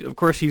because, of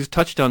course, he's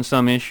touched on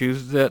some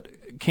issues that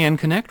can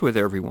connect with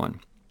everyone.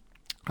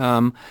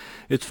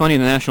 It's funny,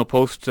 the National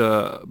Post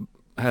had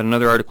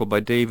another article by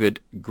David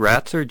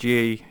Gratzer,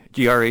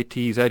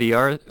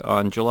 G-R-A-T-Z-E-R,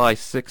 on July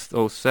 6th,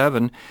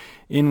 2007,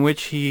 in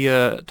which he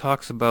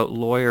talks about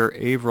lawyer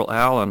Avril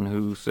Allen,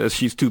 who says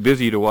she's too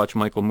busy to watch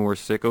Michael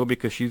Moore's Sicko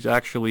because she's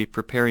actually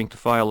preparing to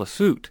file a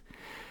suit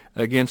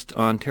against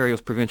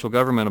Ontario's provincial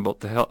government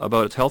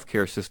about its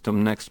healthcare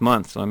system next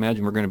month. So I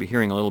imagine we're going to be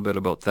hearing a little bit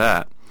about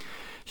that.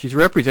 She's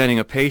representing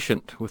a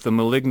patient with a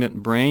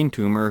malignant brain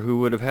tumor who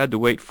would have had to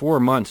wait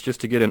 4 months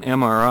just to get an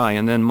MRI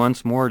and then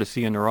months more to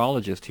see a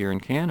neurologist here in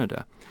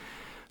Canada.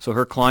 So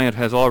her client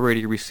has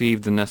already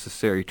received the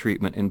necessary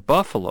treatment in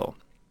Buffalo.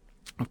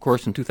 Of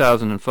course, in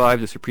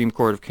 2005, the Supreme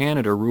Court of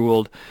Canada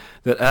ruled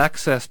that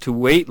access to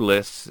wait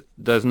lists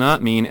does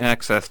not mean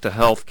access to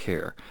health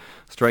care,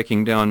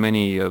 striking down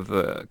many of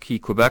key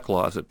Quebec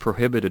laws that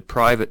prohibited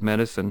private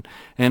medicine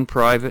and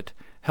private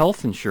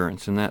health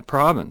insurance in that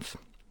province.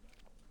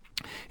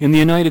 In the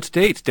United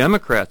States,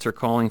 Democrats are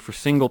calling for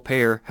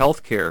single-payer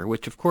health care,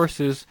 which of course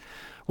is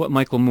what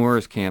Michael Moore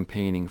is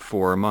campaigning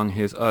for among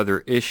his other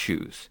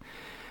issues.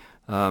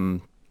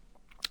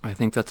 I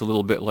think that's a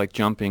little bit like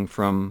jumping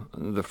from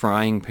the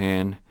frying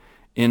pan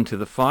into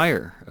the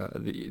fire.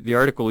 The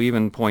article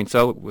even points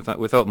out,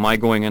 without my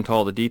going into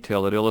all the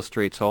detail, it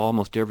illustrates how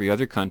almost every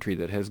other country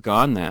that has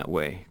gone that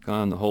way,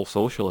 gone the whole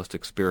socialist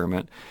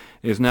experiment,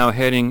 is now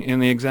heading in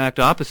the exact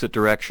opposite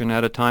direction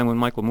at a time when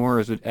Michael Moore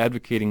is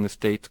advocating the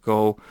states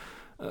go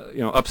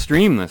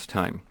upstream this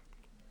time.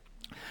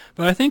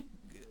 But I think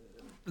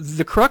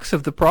the crux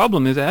of the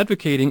problem is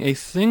advocating a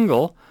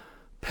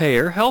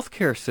single-payer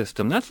healthcare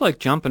system. That's like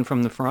jumping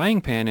from the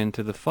frying pan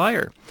into the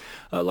fire.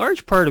 A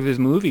large part of his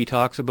movie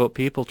talks about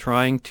people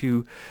trying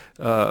to,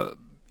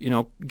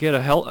 get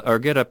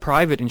a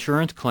private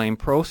insurance claim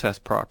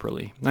processed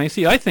properly. Now, you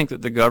see, I think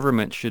that the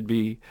government should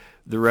be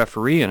the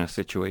referee in a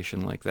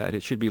situation like that.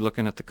 It should be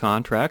looking at the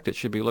contract. It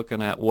should be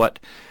looking at what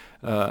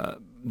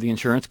the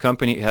insurance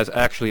company has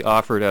actually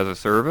offered as a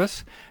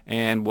service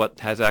and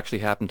what has actually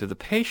happened to the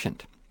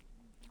patient.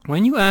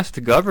 When you ask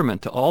the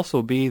government to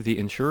also be the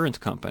insurance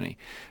company,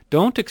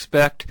 don't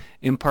expect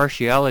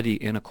impartiality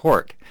in a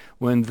court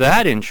when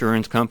that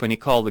insurance company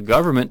called the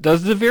government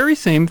does the very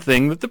same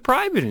thing that the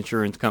private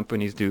insurance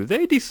companies do.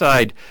 They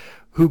decide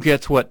who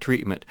gets what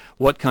treatment,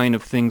 what kind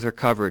of things are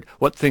covered,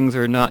 what things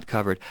are not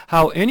covered.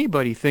 How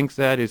anybody thinks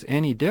that is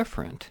any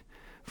different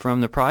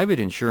from the private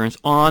insurance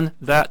on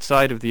that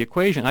side of the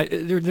equation.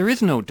 There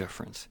is no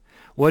difference.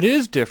 What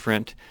is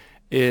different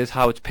is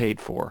how it's paid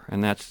for,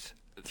 and that's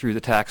through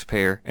the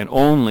taxpayer and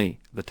only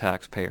the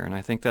taxpayer. And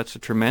I think that's a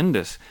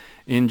tremendous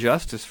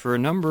injustice for a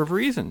number of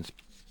reasons.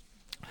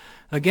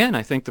 Again,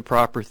 I think the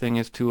proper thing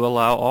is to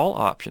allow all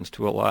options,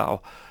 to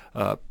allow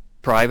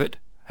private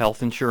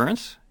health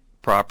insurance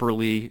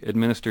properly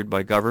administered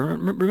by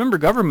government. Remember,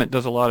 government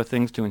does a lot of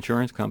things to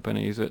insurance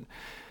companies that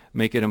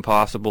make it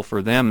impossible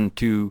for them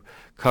to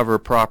cover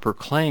proper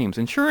claims.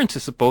 Insurance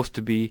is supposed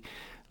to be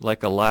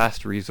like a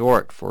last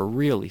resort for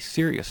really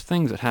serious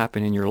things that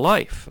happen in your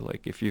life.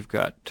 Like if you've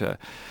got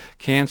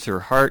cancer,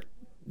 heart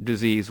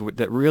disease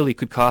that really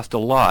could cost a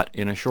lot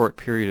in a short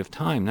period of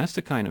time. That's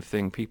the kind of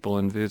thing people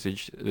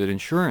envisage that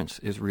insurance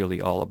is really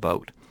all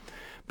about.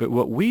 But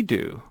what we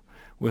do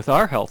with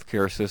our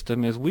healthcare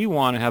system is we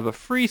want to have a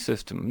free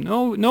system.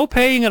 No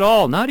paying at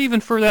all, not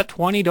even for that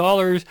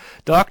 $20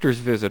 doctor's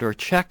visit or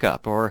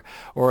checkup or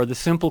the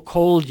simple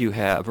cold you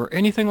have or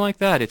anything like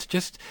that. It's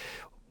just,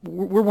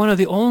 we're one of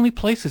the only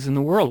places in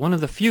the world, one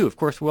of the few. Of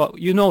course, well,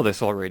 you know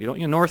this already,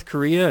 don't you? North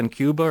Korea and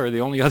Cuba are the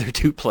only other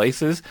two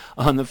places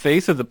on the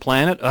face of the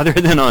planet other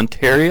than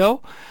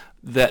Ontario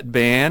that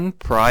ban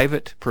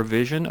private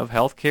provision of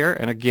health care.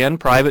 And again,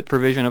 private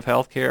provision of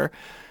health care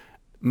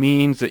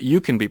means that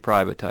you can be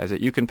privatized, that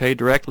you can pay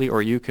directly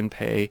or you can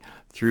pay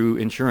through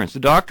insurance. The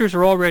doctors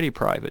are already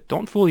private.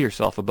 Don't fool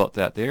yourself about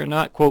that. They're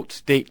not, quote,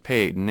 state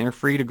paid, and they're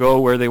free to go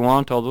where they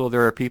want, although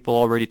there are people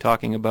already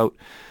talking about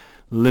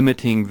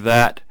limiting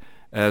that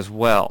as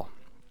well.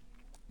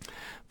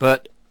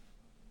 But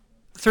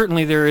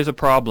certainly there is a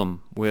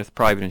problem with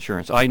private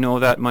insurance. I know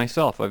that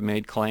myself. I've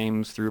made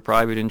claims through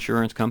private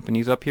insurance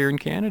companies up here in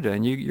Canada,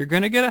 and you're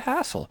going to get a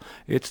hassle.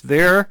 It's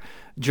their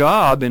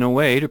job, in a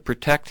way, to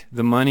protect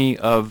the money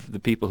of the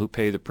people who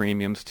pay the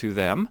premiums to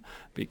them,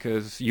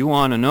 because you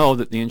want to know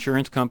that the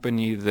insurance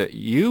company that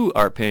you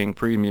are paying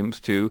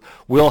premiums to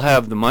will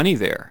have the money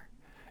there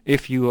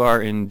if you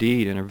are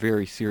indeed in a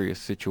very serious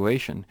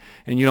situation,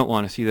 and you don't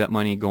want to see that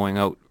money going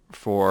out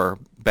for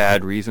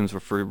bad reasons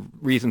or for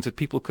reasons that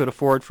people could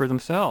afford for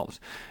themselves.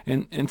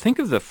 And think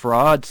of the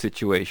fraud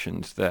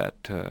situations that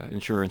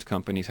insurance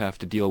companies have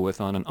to deal with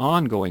on an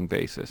ongoing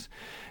basis.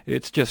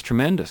 It's just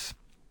tremendous.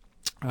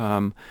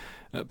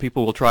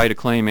 People will try to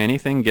claim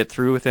anything, get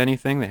through with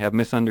anything. They have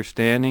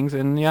misunderstandings,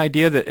 and the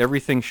idea that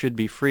everything should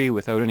be free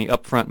without any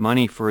upfront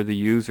money for the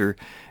user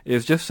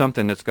is just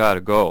something that's got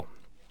to go.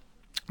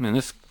 And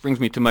this brings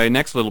me to my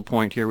next little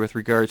point here with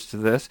regards to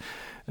this.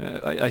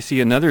 I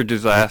see another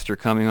disaster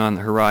coming on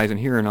the horizon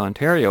here in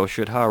Ontario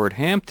should Howard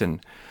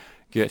Hampton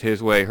get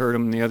his way. Heard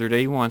him the other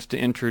day. He wants to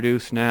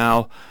introduce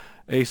now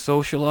a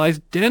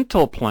socialized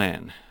dental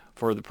plan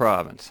for the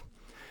province.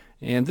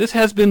 And this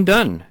has been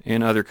done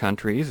in other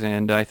countries,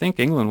 and I think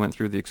England went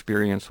through the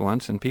experience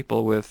once, and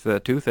people with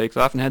toothaches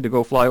often had to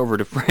go fly over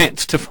to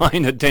France to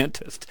find a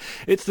dentist.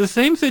 It's the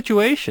same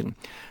situation.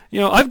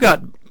 You know, I've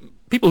got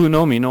people who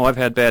know me know I've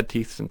had bad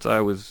teeth since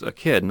I was a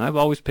kid, and I've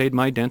always paid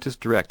my dentist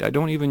direct. I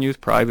don't even use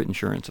private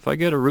insurance. If I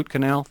get a root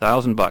canal,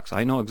 $1,000.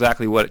 I know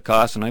exactly what it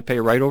costs, and I pay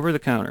right over the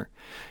counter.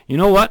 You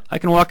know what? I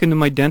can walk into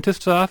my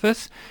dentist's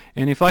office,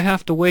 and if I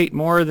have to wait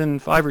more than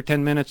 5 or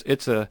 10 minutes,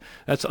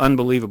 that's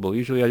unbelievable.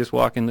 Usually I just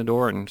walk in the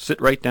door and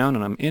sit right down,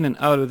 and I'm in and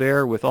out of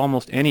there with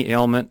almost any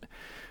ailment,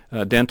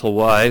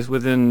 dental-wise,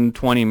 within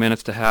 20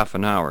 minutes to half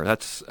an hour.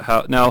 That's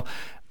how. Now,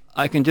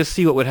 I can just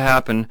see what would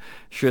happen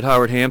should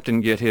Howard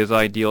Hampton get his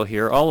ideal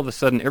here. All of a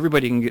sudden,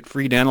 everybody can get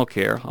free dental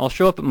care. I'll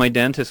show up at my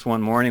dentist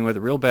one morning with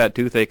a real bad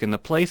toothache, and the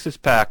place is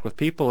packed with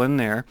people in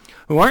there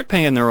who aren't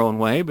paying their own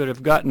way, but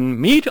have gotten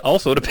me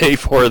also to pay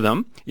for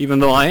them, even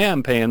though I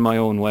am paying my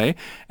own way,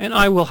 and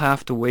I will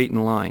have to wait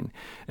in line.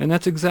 And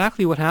that's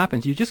exactly what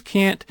happens. You just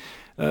can't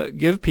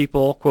give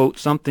people, quote,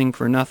 something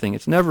for nothing.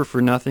 It's never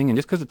for nothing, and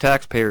just because the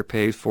taxpayer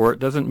pays for it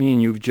doesn't mean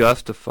you've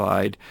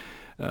justified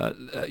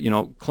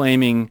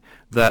claiming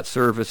that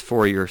service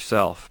for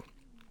yourself.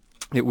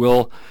 It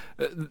will,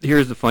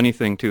 here's the funny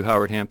thing too,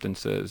 Howard Hampton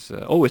says,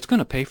 it's going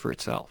to pay for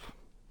itself.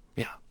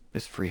 Yeah,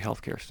 this free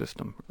healthcare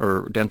system,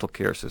 or dental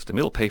care system,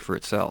 it'll pay for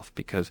itself,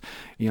 because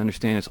you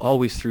understand it's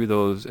always through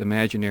those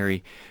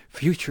imaginary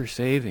future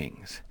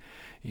savings.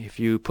 If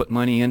you put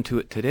money into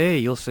it today,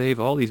 you'll save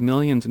all these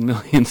millions and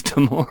millions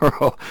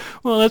tomorrow.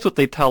 Well, that's what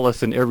they tell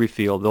us in every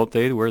field, don't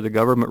they, where the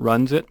government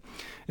runs it.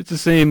 It's the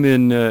same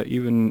in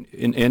even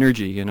in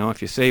energy. You know,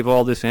 if you save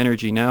all this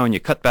energy now and you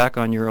cut back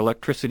on your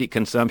electricity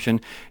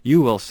consumption,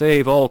 you will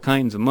save all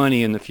kinds of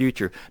money in the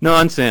future.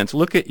 Nonsense.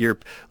 Look at your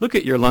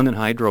London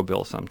Hydro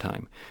bill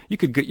sometime. You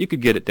could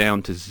get it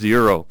down to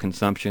zero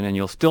consumption, and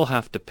you'll still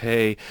have to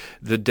pay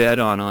the debt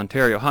on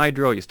Ontario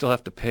Hydro. You still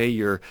have to pay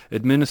your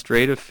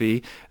administrative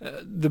fee.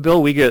 The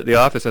bill we get at the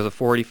office has a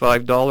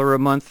 $45 a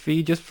month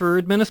fee just for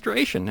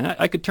administration.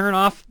 I could turn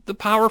off the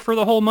power for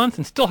the whole month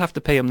and still have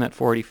to pay them that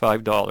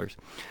 $45.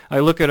 I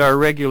look at our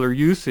regular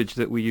usage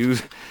that we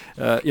use,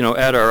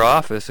 at our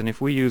office, and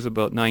if we use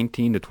about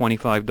 $19 to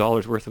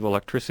 $25 worth of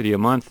electricity a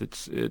month,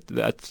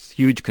 that's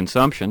huge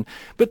consumption.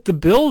 But the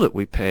bill that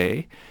we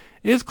pay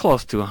is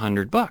close to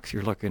 $100.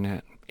 You're looking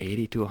at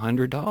 $80 to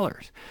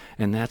 $100,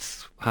 and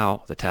that's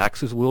how the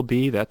taxes will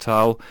be. That's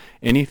how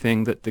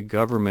anything that the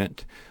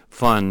government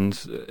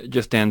funds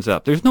just ends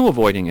up. There's no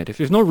avoiding it. If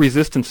there's no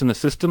resistance in the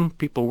system,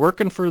 people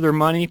working for their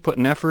money,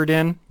 putting effort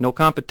in, no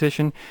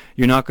competition,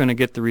 you're not going to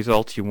get the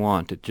results you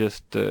want. It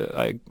just,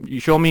 you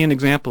show me an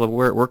example of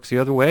where it works the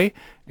other way,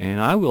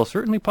 and I will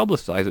certainly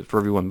publicize it for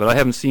everyone, but I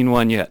haven't seen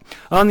one yet.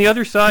 On the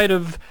other side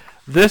of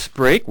this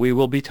break, we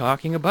will be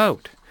talking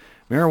about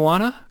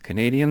marijuana,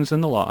 Canadians,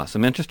 and the law.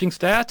 Some interesting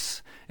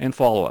stats and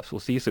follow-ups. We'll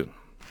see you soon.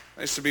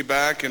 Nice to be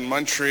back in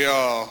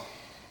Montreal.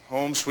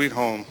 Home sweet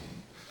home.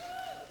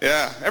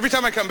 Yeah, every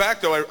time I come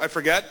back, though, I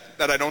forget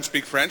that I don't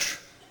speak French.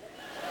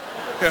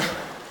 Yeah,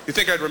 you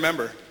think I'd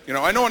remember. You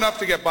know, I know enough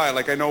to get by.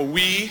 Like, I know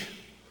oui,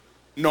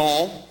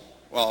 non,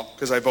 well,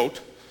 because I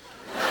vote.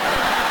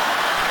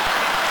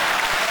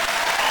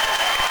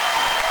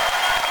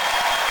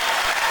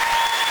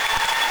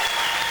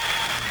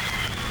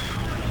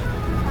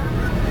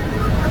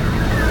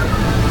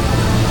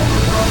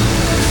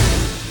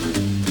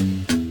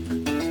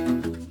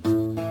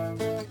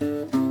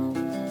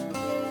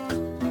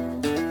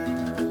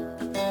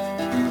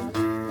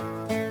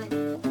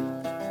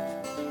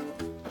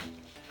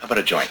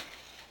 A joint.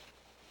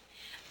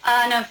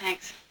 No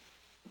thanks.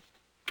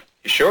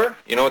 You sure?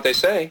 You know what they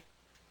say.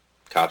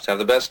 Cops have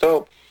the best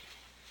dope.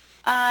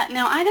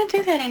 No, I don't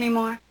do that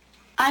anymore.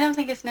 I don't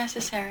think it's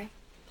necessary.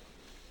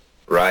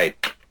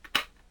 Right.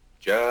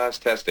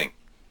 Just testing.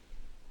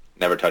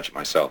 Never touch it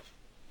myself.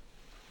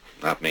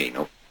 Not me,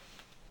 nope.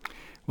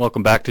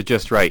 Welcome back to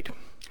Just Right.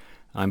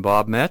 I'm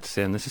Bob Metz,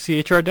 and this is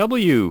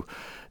CHRW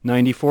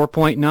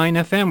 94.9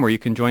 FM, where you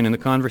can join in the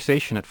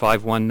conversation at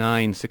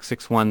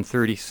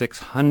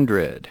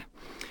 519-661-3600.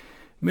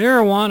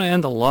 Marijuana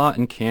and the law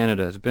in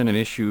Canada has been an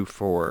issue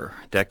for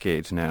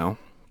decades now.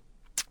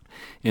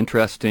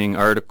 Interesting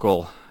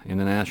article in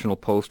the National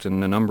Post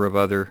and a number of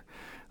other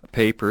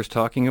papers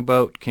talking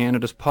about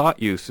Canada's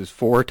pot use is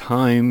 4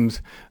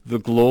 times the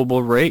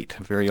global rate.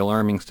 A very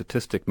alarming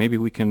statistic. Maybe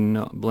we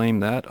can blame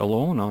that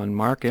alone on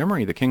Mark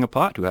Emery, the king of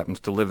pot, who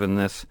happens to live in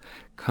this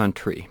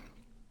country.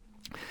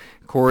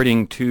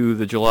 According to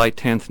the July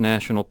 10th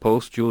National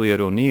Post, Juliet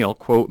O'Neill,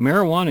 quote,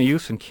 marijuana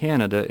use in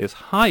Canada is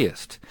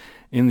highest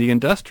in the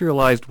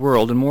industrialized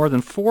world and more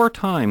than 4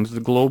 times the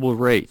global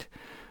rate,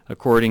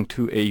 according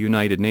to a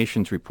United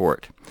Nations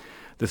report.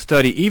 The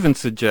study even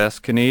suggests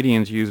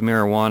Canadians use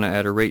marijuana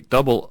at a rate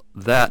double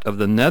that of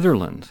the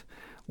Netherlands,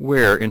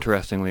 where,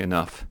 interestingly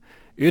enough,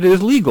 it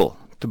is legal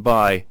to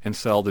buy and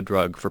sell the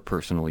drug for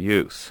personal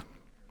use.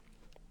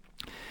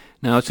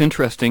 Now, it's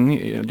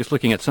interesting, just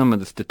looking at some of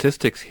the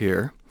statistics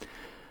here,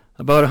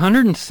 about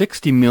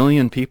 160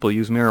 million people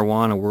use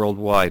marijuana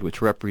worldwide,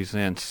 which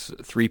represents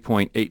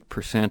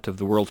 3.8% of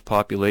the world's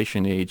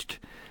population aged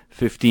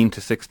 15 to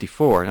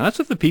 64. Now, that's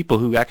of the people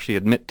who actually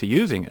admit to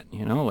using it.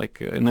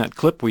 Like in that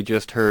clip we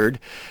just heard,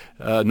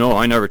 no,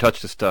 I never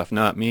touched the stuff,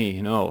 not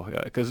me,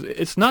 because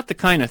it's not the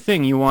kind of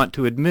thing you want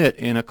to admit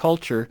in a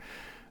culture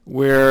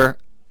where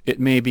it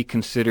may be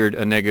considered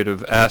a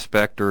negative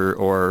aspect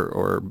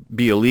or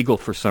be illegal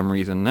for some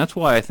reason. And that's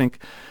why I think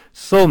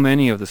so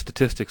many of the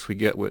statistics we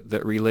get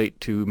that relate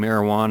to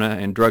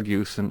marijuana and drug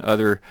use and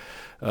other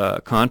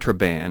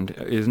contraband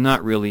is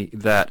not really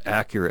that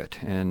accurate,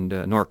 and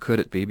nor could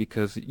it be,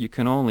 because you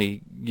can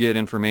only get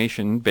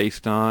information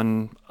based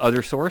on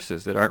other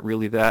sources that aren't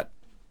really that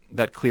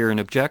clear and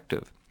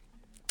objective.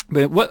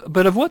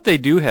 But of what they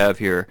do have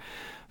here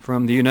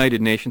from the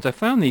United Nations, I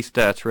found these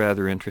stats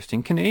rather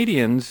interesting.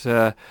 Canadians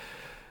are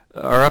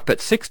up at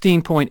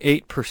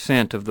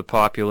 16.8% of the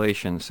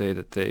population say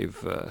that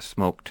they've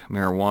smoked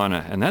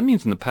marijuana, and that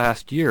means in the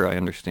past year, I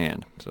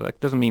understand. So that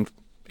doesn't mean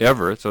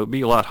ever, so it would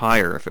be a lot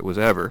higher if it was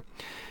ever.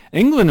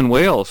 England and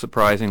Wales,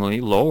 surprisingly,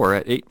 lower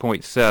at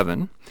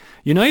 8.7%.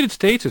 United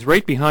States is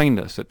right behind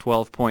us at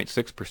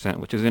 12.6%,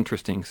 which is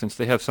interesting since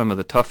they have some of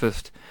the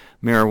toughest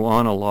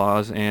marijuana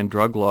laws and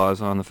drug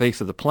laws on the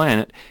face of the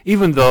planet,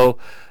 even though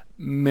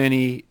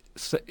many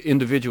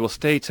individual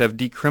states have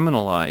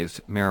decriminalized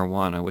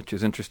marijuana, which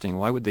is interesting.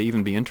 Why would they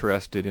even be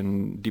interested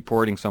in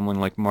deporting someone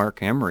like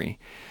Mark Emery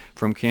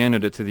from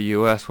Canada to the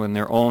U.S. when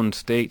their own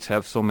states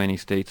have so many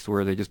states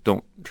where they just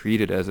don't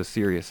treat it as a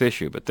serious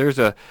issue? But there's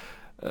a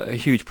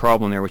huge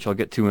problem there, which I'll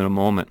get to in a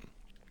moment.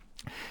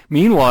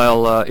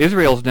 Meanwhile,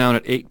 Israel's down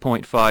at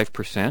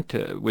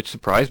 8.5%, which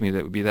surprised me that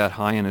it would be that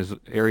high in an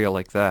area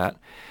like that.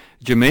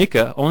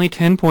 Jamaica, only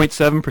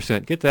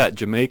 10.7%. Get that,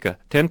 Jamaica,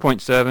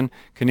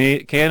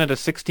 10.7. Canada,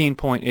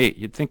 16.8.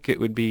 You'd think it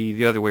would be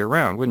the other way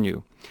around, wouldn't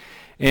you?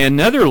 And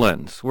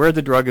Netherlands, where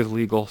the drug is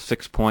legal,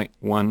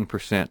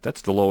 6.1%.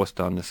 That's the lowest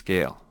on the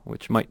scale,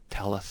 which might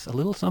tell us a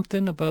little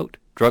something about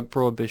drug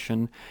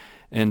prohibition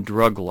and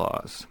drug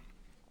laws.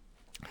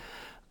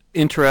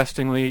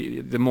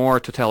 Interestingly, the more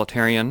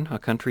totalitarian a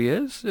country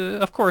is,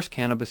 of course,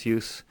 cannabis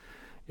use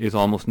is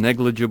almost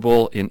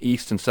negligible in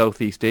East and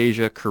Southeast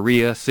Asia,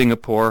 Korea,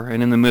 Singapore,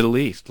 and in the Middle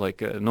East.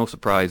 No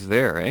surprise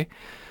there,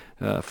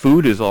 eh?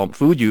 Food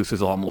use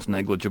is almost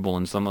negligible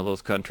in some of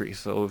those countries,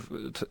 so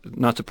it's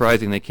not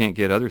surprising they can't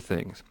get other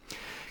things.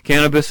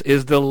 Cannabis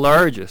is the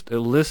largest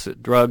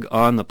illicit drug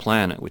on the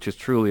planet, which is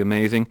truly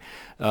amazing.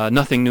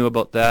 Nothing new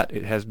about that.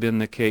 It has been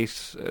the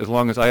case as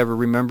long as I ever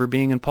remember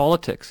being in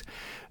politics.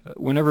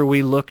 Whenever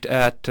we looked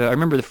at, I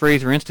remember the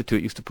Fraser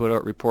Institute used to put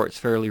out reports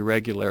fairly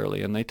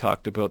regularly, and they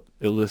talked about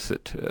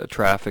illicit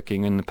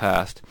trafficking in the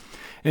past.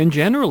 And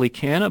generally,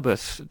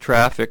 cannabis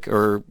traffic,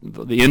 or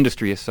the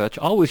industry as such,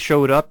 always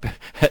showed up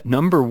at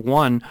number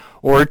 1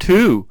 or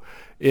 2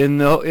 in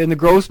the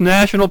gross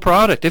national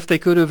product, if they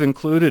could have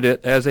included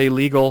it as a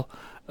legal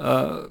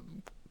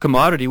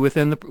commodity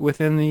within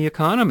the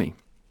economy.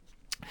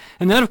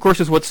 And that, of course,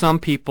 is what some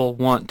people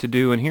want to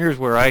do. And here's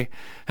where I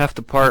have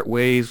to part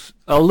ways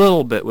a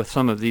little bit with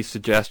some of these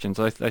suggestions.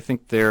 I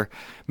think they're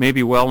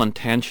maybe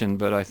well-intentioned,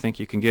 but I think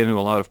you can get into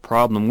a lot of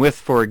problem with,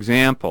 for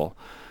example,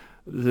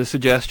 the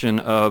suggestion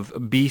of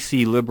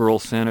BC Liberal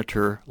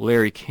Senator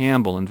Larry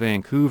Campbell in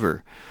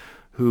Vancouver,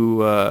 who,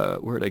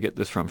 where did I get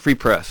this from? Free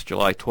Press,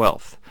 July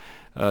 12th.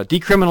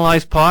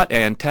 Decriminalize pot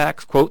and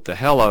tax, quote, the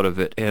hell out of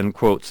it, end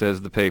quote,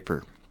 says the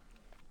paper.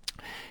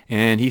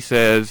 And he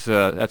says,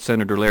 that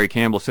Senator Larry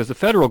Campbell says, the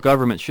federal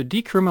government should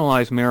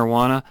decriminalize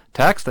marijuana,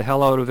 tax the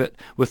hell out of it,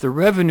 with the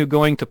revenue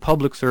going to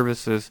public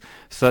services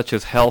such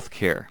as health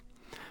care.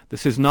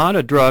 This is not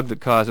a drug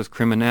that causes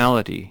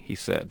criminality, he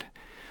said.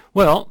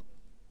 Well,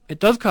 it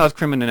does cause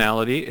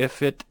criminality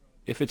if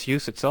its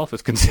use itself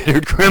is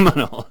considered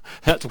criminal.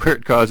 That's where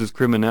it causes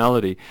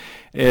criminality.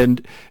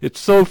 And it's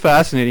so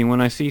fascinating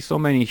when I see so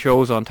many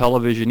shows on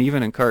television,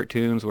 even in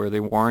cartoons, where they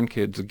warn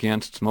kids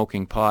against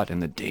smoking pot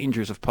and the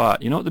dangers of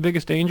pot. You know what the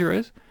biggest danger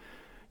is?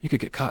 You could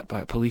get caught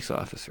by a police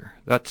officer.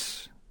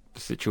 That's the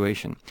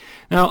situation.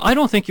 Now, I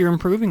don't think you're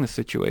improving the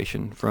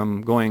situation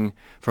from going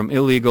from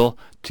illegal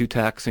to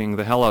taxing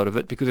the hell out of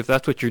it, because if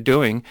that's what you're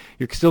doing,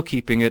 you're still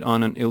keeping it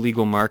on an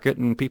illegal market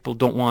and people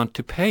don't want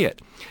to pay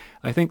it.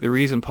 I think the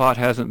reason pot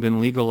hasn't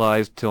been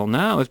legalized till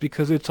now is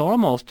because it's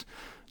almost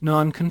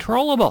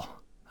non-controllable.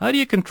 How do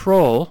you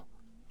control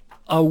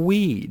a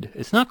weed?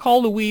 It's not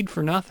called a weed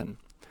for nothing.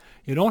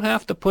 You don't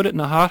have to put it in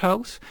a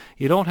hothouse.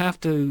 You don't have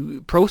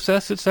to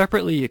process it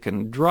separately. You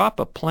can drop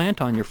a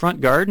plant on your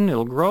front garden.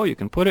 It'll grow. You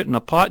can put it in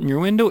a pot in your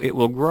window. It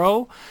will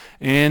grow.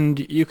 And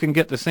you can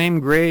get the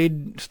same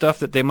grade stuff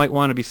that they might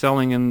want to be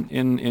selling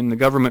in the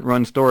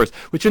government-run stores,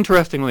 which,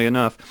 interestingly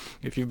enough,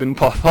 if you've been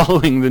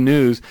following the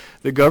news,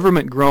 the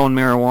government-grown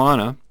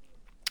marijuana,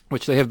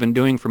 which they have been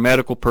doing for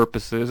medical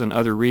purposes and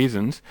other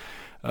reasons,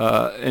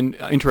 And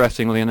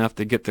interestingly enough,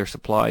 they get their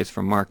supplies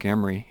from Mark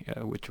Emery,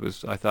 which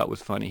I thought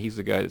was funny. He's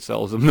the guy that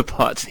sells them the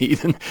pot seed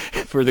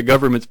for the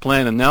government's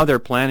plan, and now they're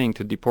planning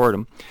to deport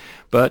them.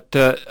 But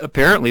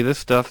apparently this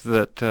stuff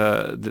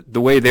the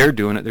way they're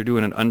doing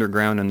it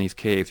underground in these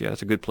caves. Yeah,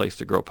 it's a good place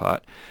to grow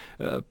pot.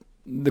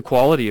 The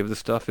quality of the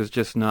stuff is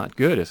just not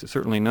good. It's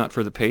certainly not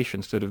for the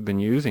patients that have been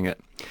using it.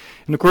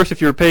 And of course,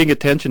 if you're paying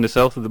attention to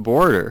south of the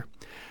border,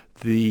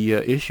 the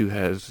issue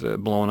has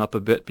blown up a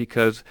bit,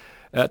 because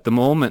at the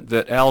moment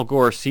that Al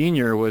Gore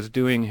Sr. was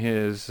doing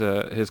his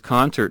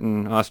concert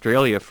in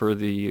Australia for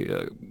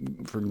the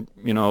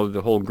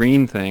whole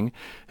green thing,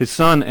 his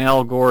son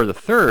Al Gore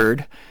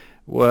III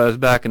was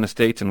back in the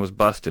States and was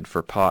busted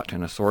for pot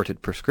and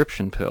assorted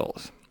prescription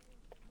pills.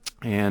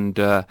 And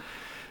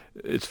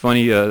it's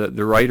funny,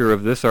 the writer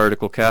of this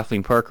article,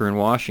 Kathleen Parker in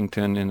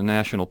Washington, in the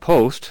National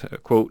Post,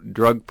 quote,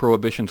 "Drug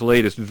Prohibition's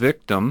latest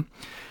victim,"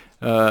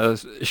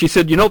 she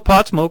said,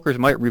 pot smokers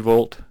might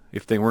revolt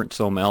if they weren't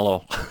so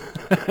mellow.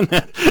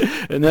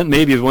 And that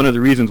maybe is one of the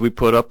reasons we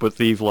put up with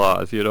these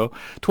laws,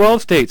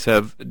 12 states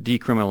have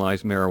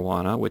decriminalized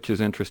marijuana, which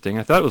is interesting.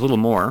 I thought it was a little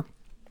more.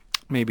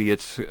 Maybe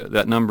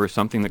that number is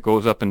something that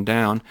goes up and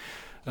down.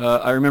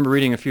 I remember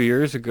reading a few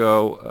years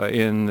ago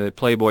in the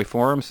Playboy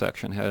Forum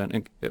section,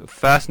 had a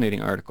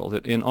fascinating article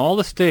that in all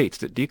the states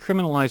that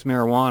decriminalized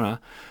marijuana,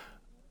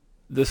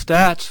 the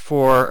stats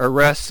for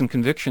arrests and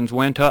convictions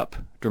went up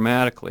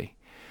dramatically,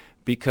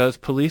 because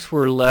police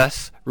were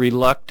less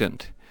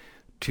reluctant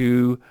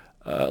to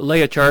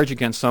lay a charge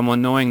against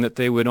someone knowing that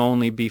they would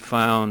only be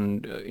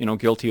found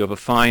guilty of a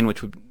fine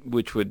which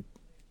would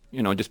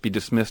just be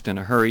dismissed in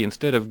a hurry,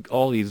 instead of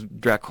all these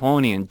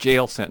draconian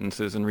jail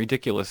sentences and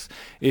ridiculous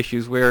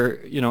issues where,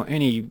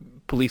 any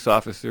police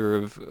officer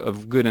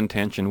of good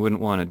intention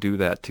wouldn't want to do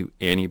that to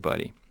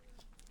anybody.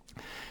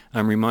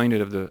 I'm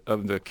reminded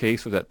of the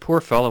case of that poor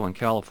fellow in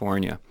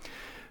California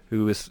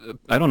who is,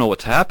 I don't know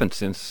what's happened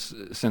since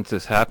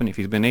this happened, if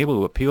he's been able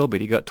to appeal, but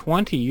he got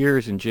 20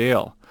 years in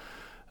jail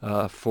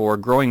for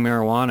growing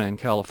marijuana in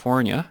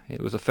California.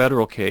 It was a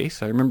federal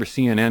case. I remember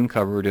CNN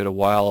covered it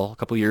a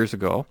couple years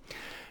ago.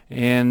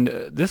 And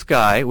this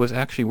guy was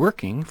actually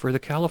working for the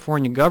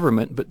California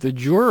government, but the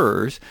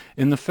jurors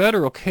in the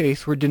federal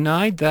case were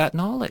denied that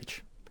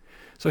knowledge.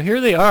 So here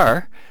they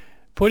are,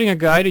 putting a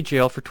guy to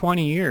jail for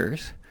 20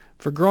 years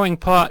for growing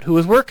pot who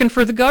was working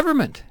for the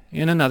government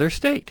in another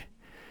state.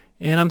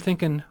 And I'm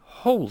thinking,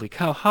 holy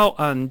cow, how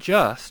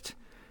unjust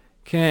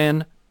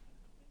can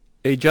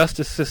a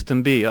justice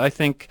system be? I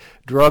think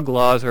drug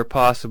laws are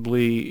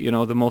possibly,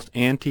 the most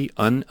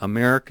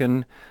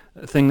anti-un-American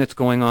thing that's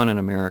going on in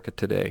America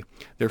today.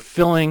 They're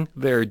filling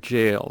their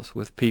jails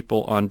with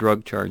people on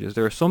drug charges.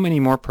 There are so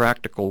many more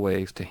practical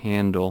ways to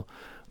handle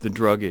the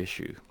drug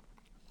issue.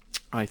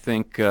 I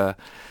think,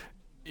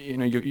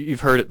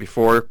 you've heard it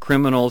before,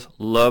 criminals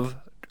love,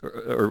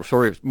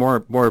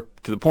 more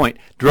to the point,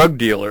 drug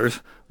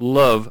dealers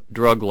love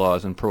drug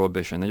laws and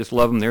prohibition. They just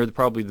love them. They're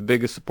probably the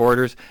biggest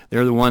supporters.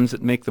 They're the ones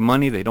that make the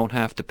money. They don't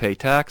have to pay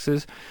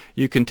taxes.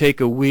 You can take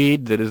a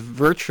weed that is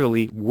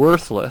virtually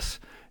worthless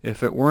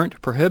if it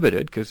weren't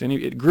prohibited, because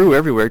it grew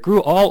everywhere. It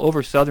grew all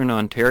over southern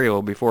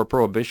Ontario before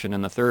Prohibition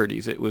in the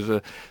 30s. It was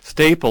a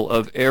staple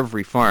of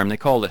every farm. They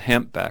called it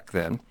hemp back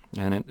then,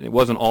 and it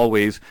wasn't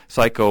always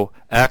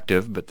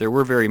psychoactive, but there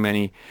were very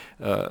many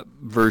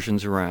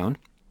versions around.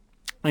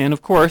 And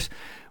of course,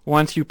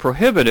 once you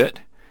prohibit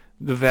it,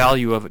 the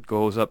value of it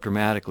goes up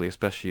dramatically,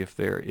 especially if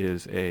there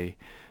is a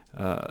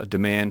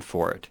demand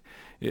for it.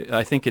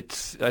 I think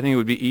it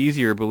would be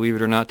easier, believe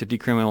it or not, to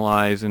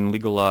decriminalize and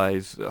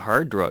legalize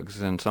hard drugs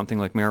than something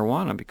like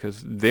marijuana,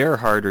 because they're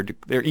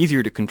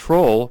easier to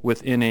control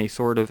within a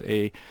sort of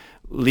a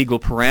legal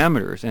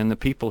parameters. And the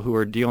people who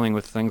are dealing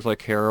with things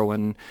like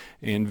heroin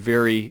and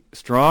very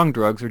strong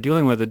drugs are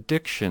dealing with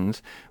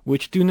addictions,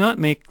 which do not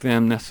make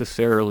them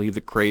necessarily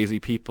the crazy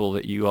people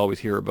that you always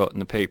hear about in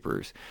the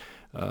papers.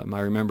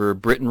 I remember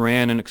Britain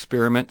ran an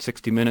experiment,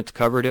 60 Minutes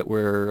covered it,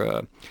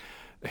 where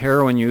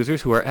heroin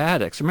users who are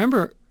addicts.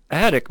 Remember,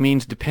 addict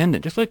means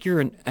dependent, just like you're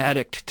an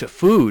addict to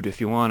food, if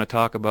you want to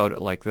talk about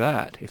it like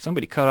that. If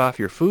somebody cut off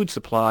your food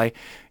supply,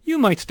 you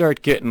might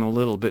start getting a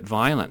little bit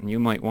violent, and you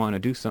might want to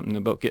do something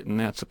about getting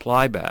that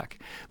supply back.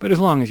 But as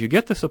long as you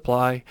get the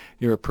supply,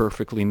 you're a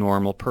perfectly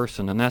normal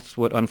person. And that's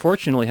what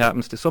unfortunately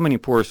happens to so many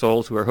poor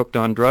souls who are hooked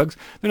on drugs.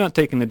 They're not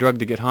taking the drug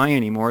to get high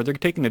anymore. They're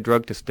taking the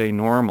drug to stay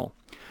normal.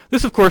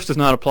 This, of course, does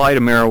not apply to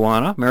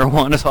marijuana.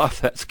 Marijuana is off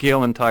that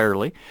scale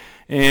entirely.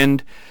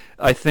 And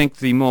I think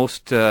the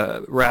most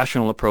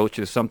rational approach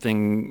is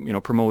something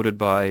promoted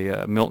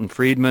by Milton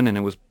Friedman, and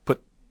it was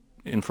put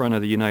in front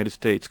of the United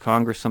States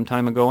Congress some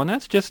time ago, and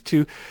that's just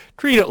to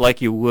treat it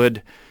like you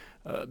would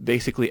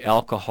basically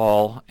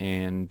alcohol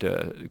and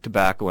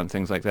tobacco and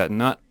things like that, and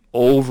not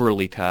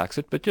overly tax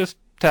it, but just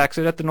tax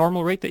it at the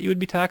normal rate that you would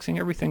be taxing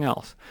everything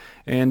else.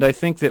 And I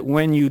think that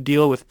when you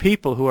deal with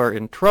people who are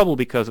in trouble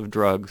because of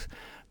drugs,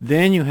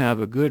 then you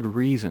have a good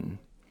reason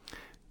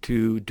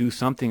to do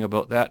something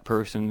about that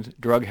person's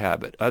drug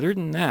habit. Other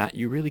than that,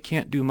 you really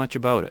can't do much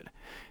about it.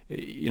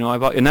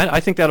 And I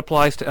think that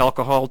applies to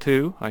alcohol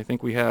too. I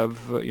think we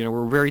have,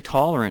 we're very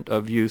tolerant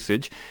of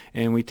usage,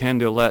 and we tend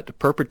to let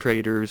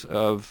perpetrators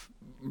of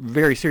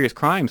very serious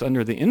crimes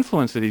under the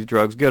influence of these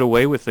drugs get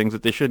away with things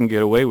that they shouldn't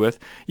get away with,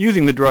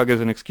 using the drug as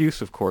an excuse,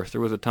 of course.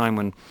 There was a time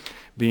when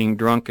being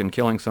drunk and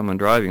killing someone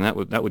driving, that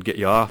would get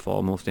you off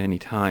almost any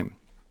time.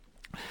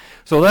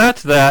 So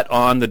that's that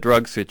on the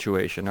drug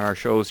situation. Our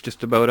show's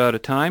just about out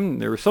of time.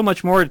 There was so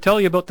much more to tell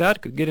you about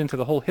that. Could get into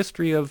the whole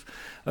history of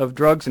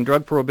drugs and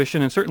drug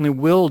prohibition, and certainly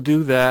will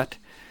do that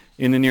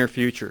in the near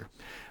future.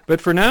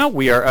 But for now,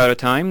 we are out of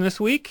time this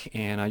week,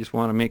 and I just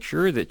want to make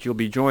sure that you'll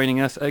be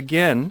joining us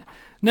again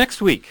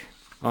next week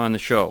on the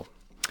show.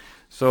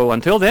 So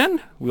until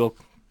then, we'll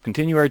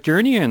continue our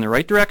journey in the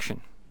right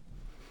direction.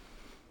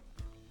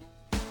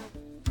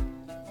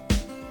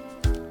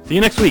 See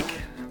you next week.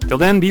 Till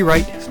then, be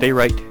right, stay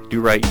right,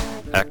 do right,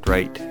 act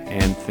right,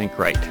 and think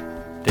right.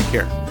 Take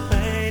care.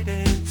 Fade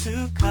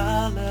into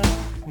color,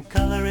 and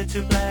color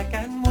into black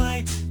and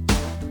white.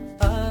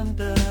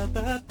 Under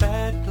the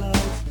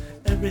bedclothes,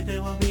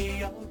 everything will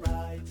be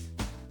alright.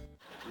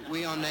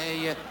 We on the air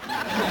yet?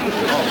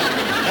 Oh,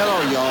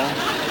 hello,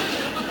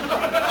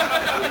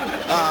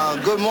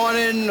 y'all. Good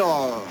morning,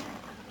 or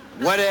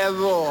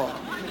whatever, or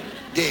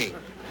day.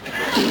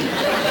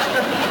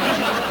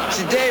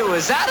 Today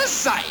was out of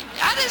sight,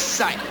 out of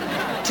sight.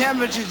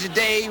 Temperature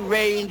today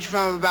range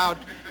from about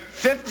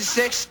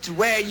 56 to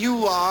where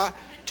you are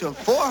to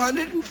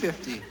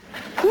 450.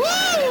 Woo!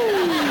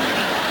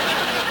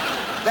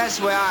 That's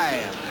where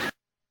I am.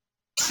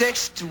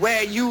 6 to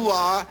where you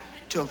are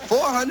to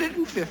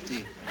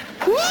 450.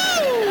 Woo!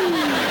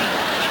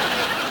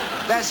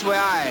 That's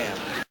where I am.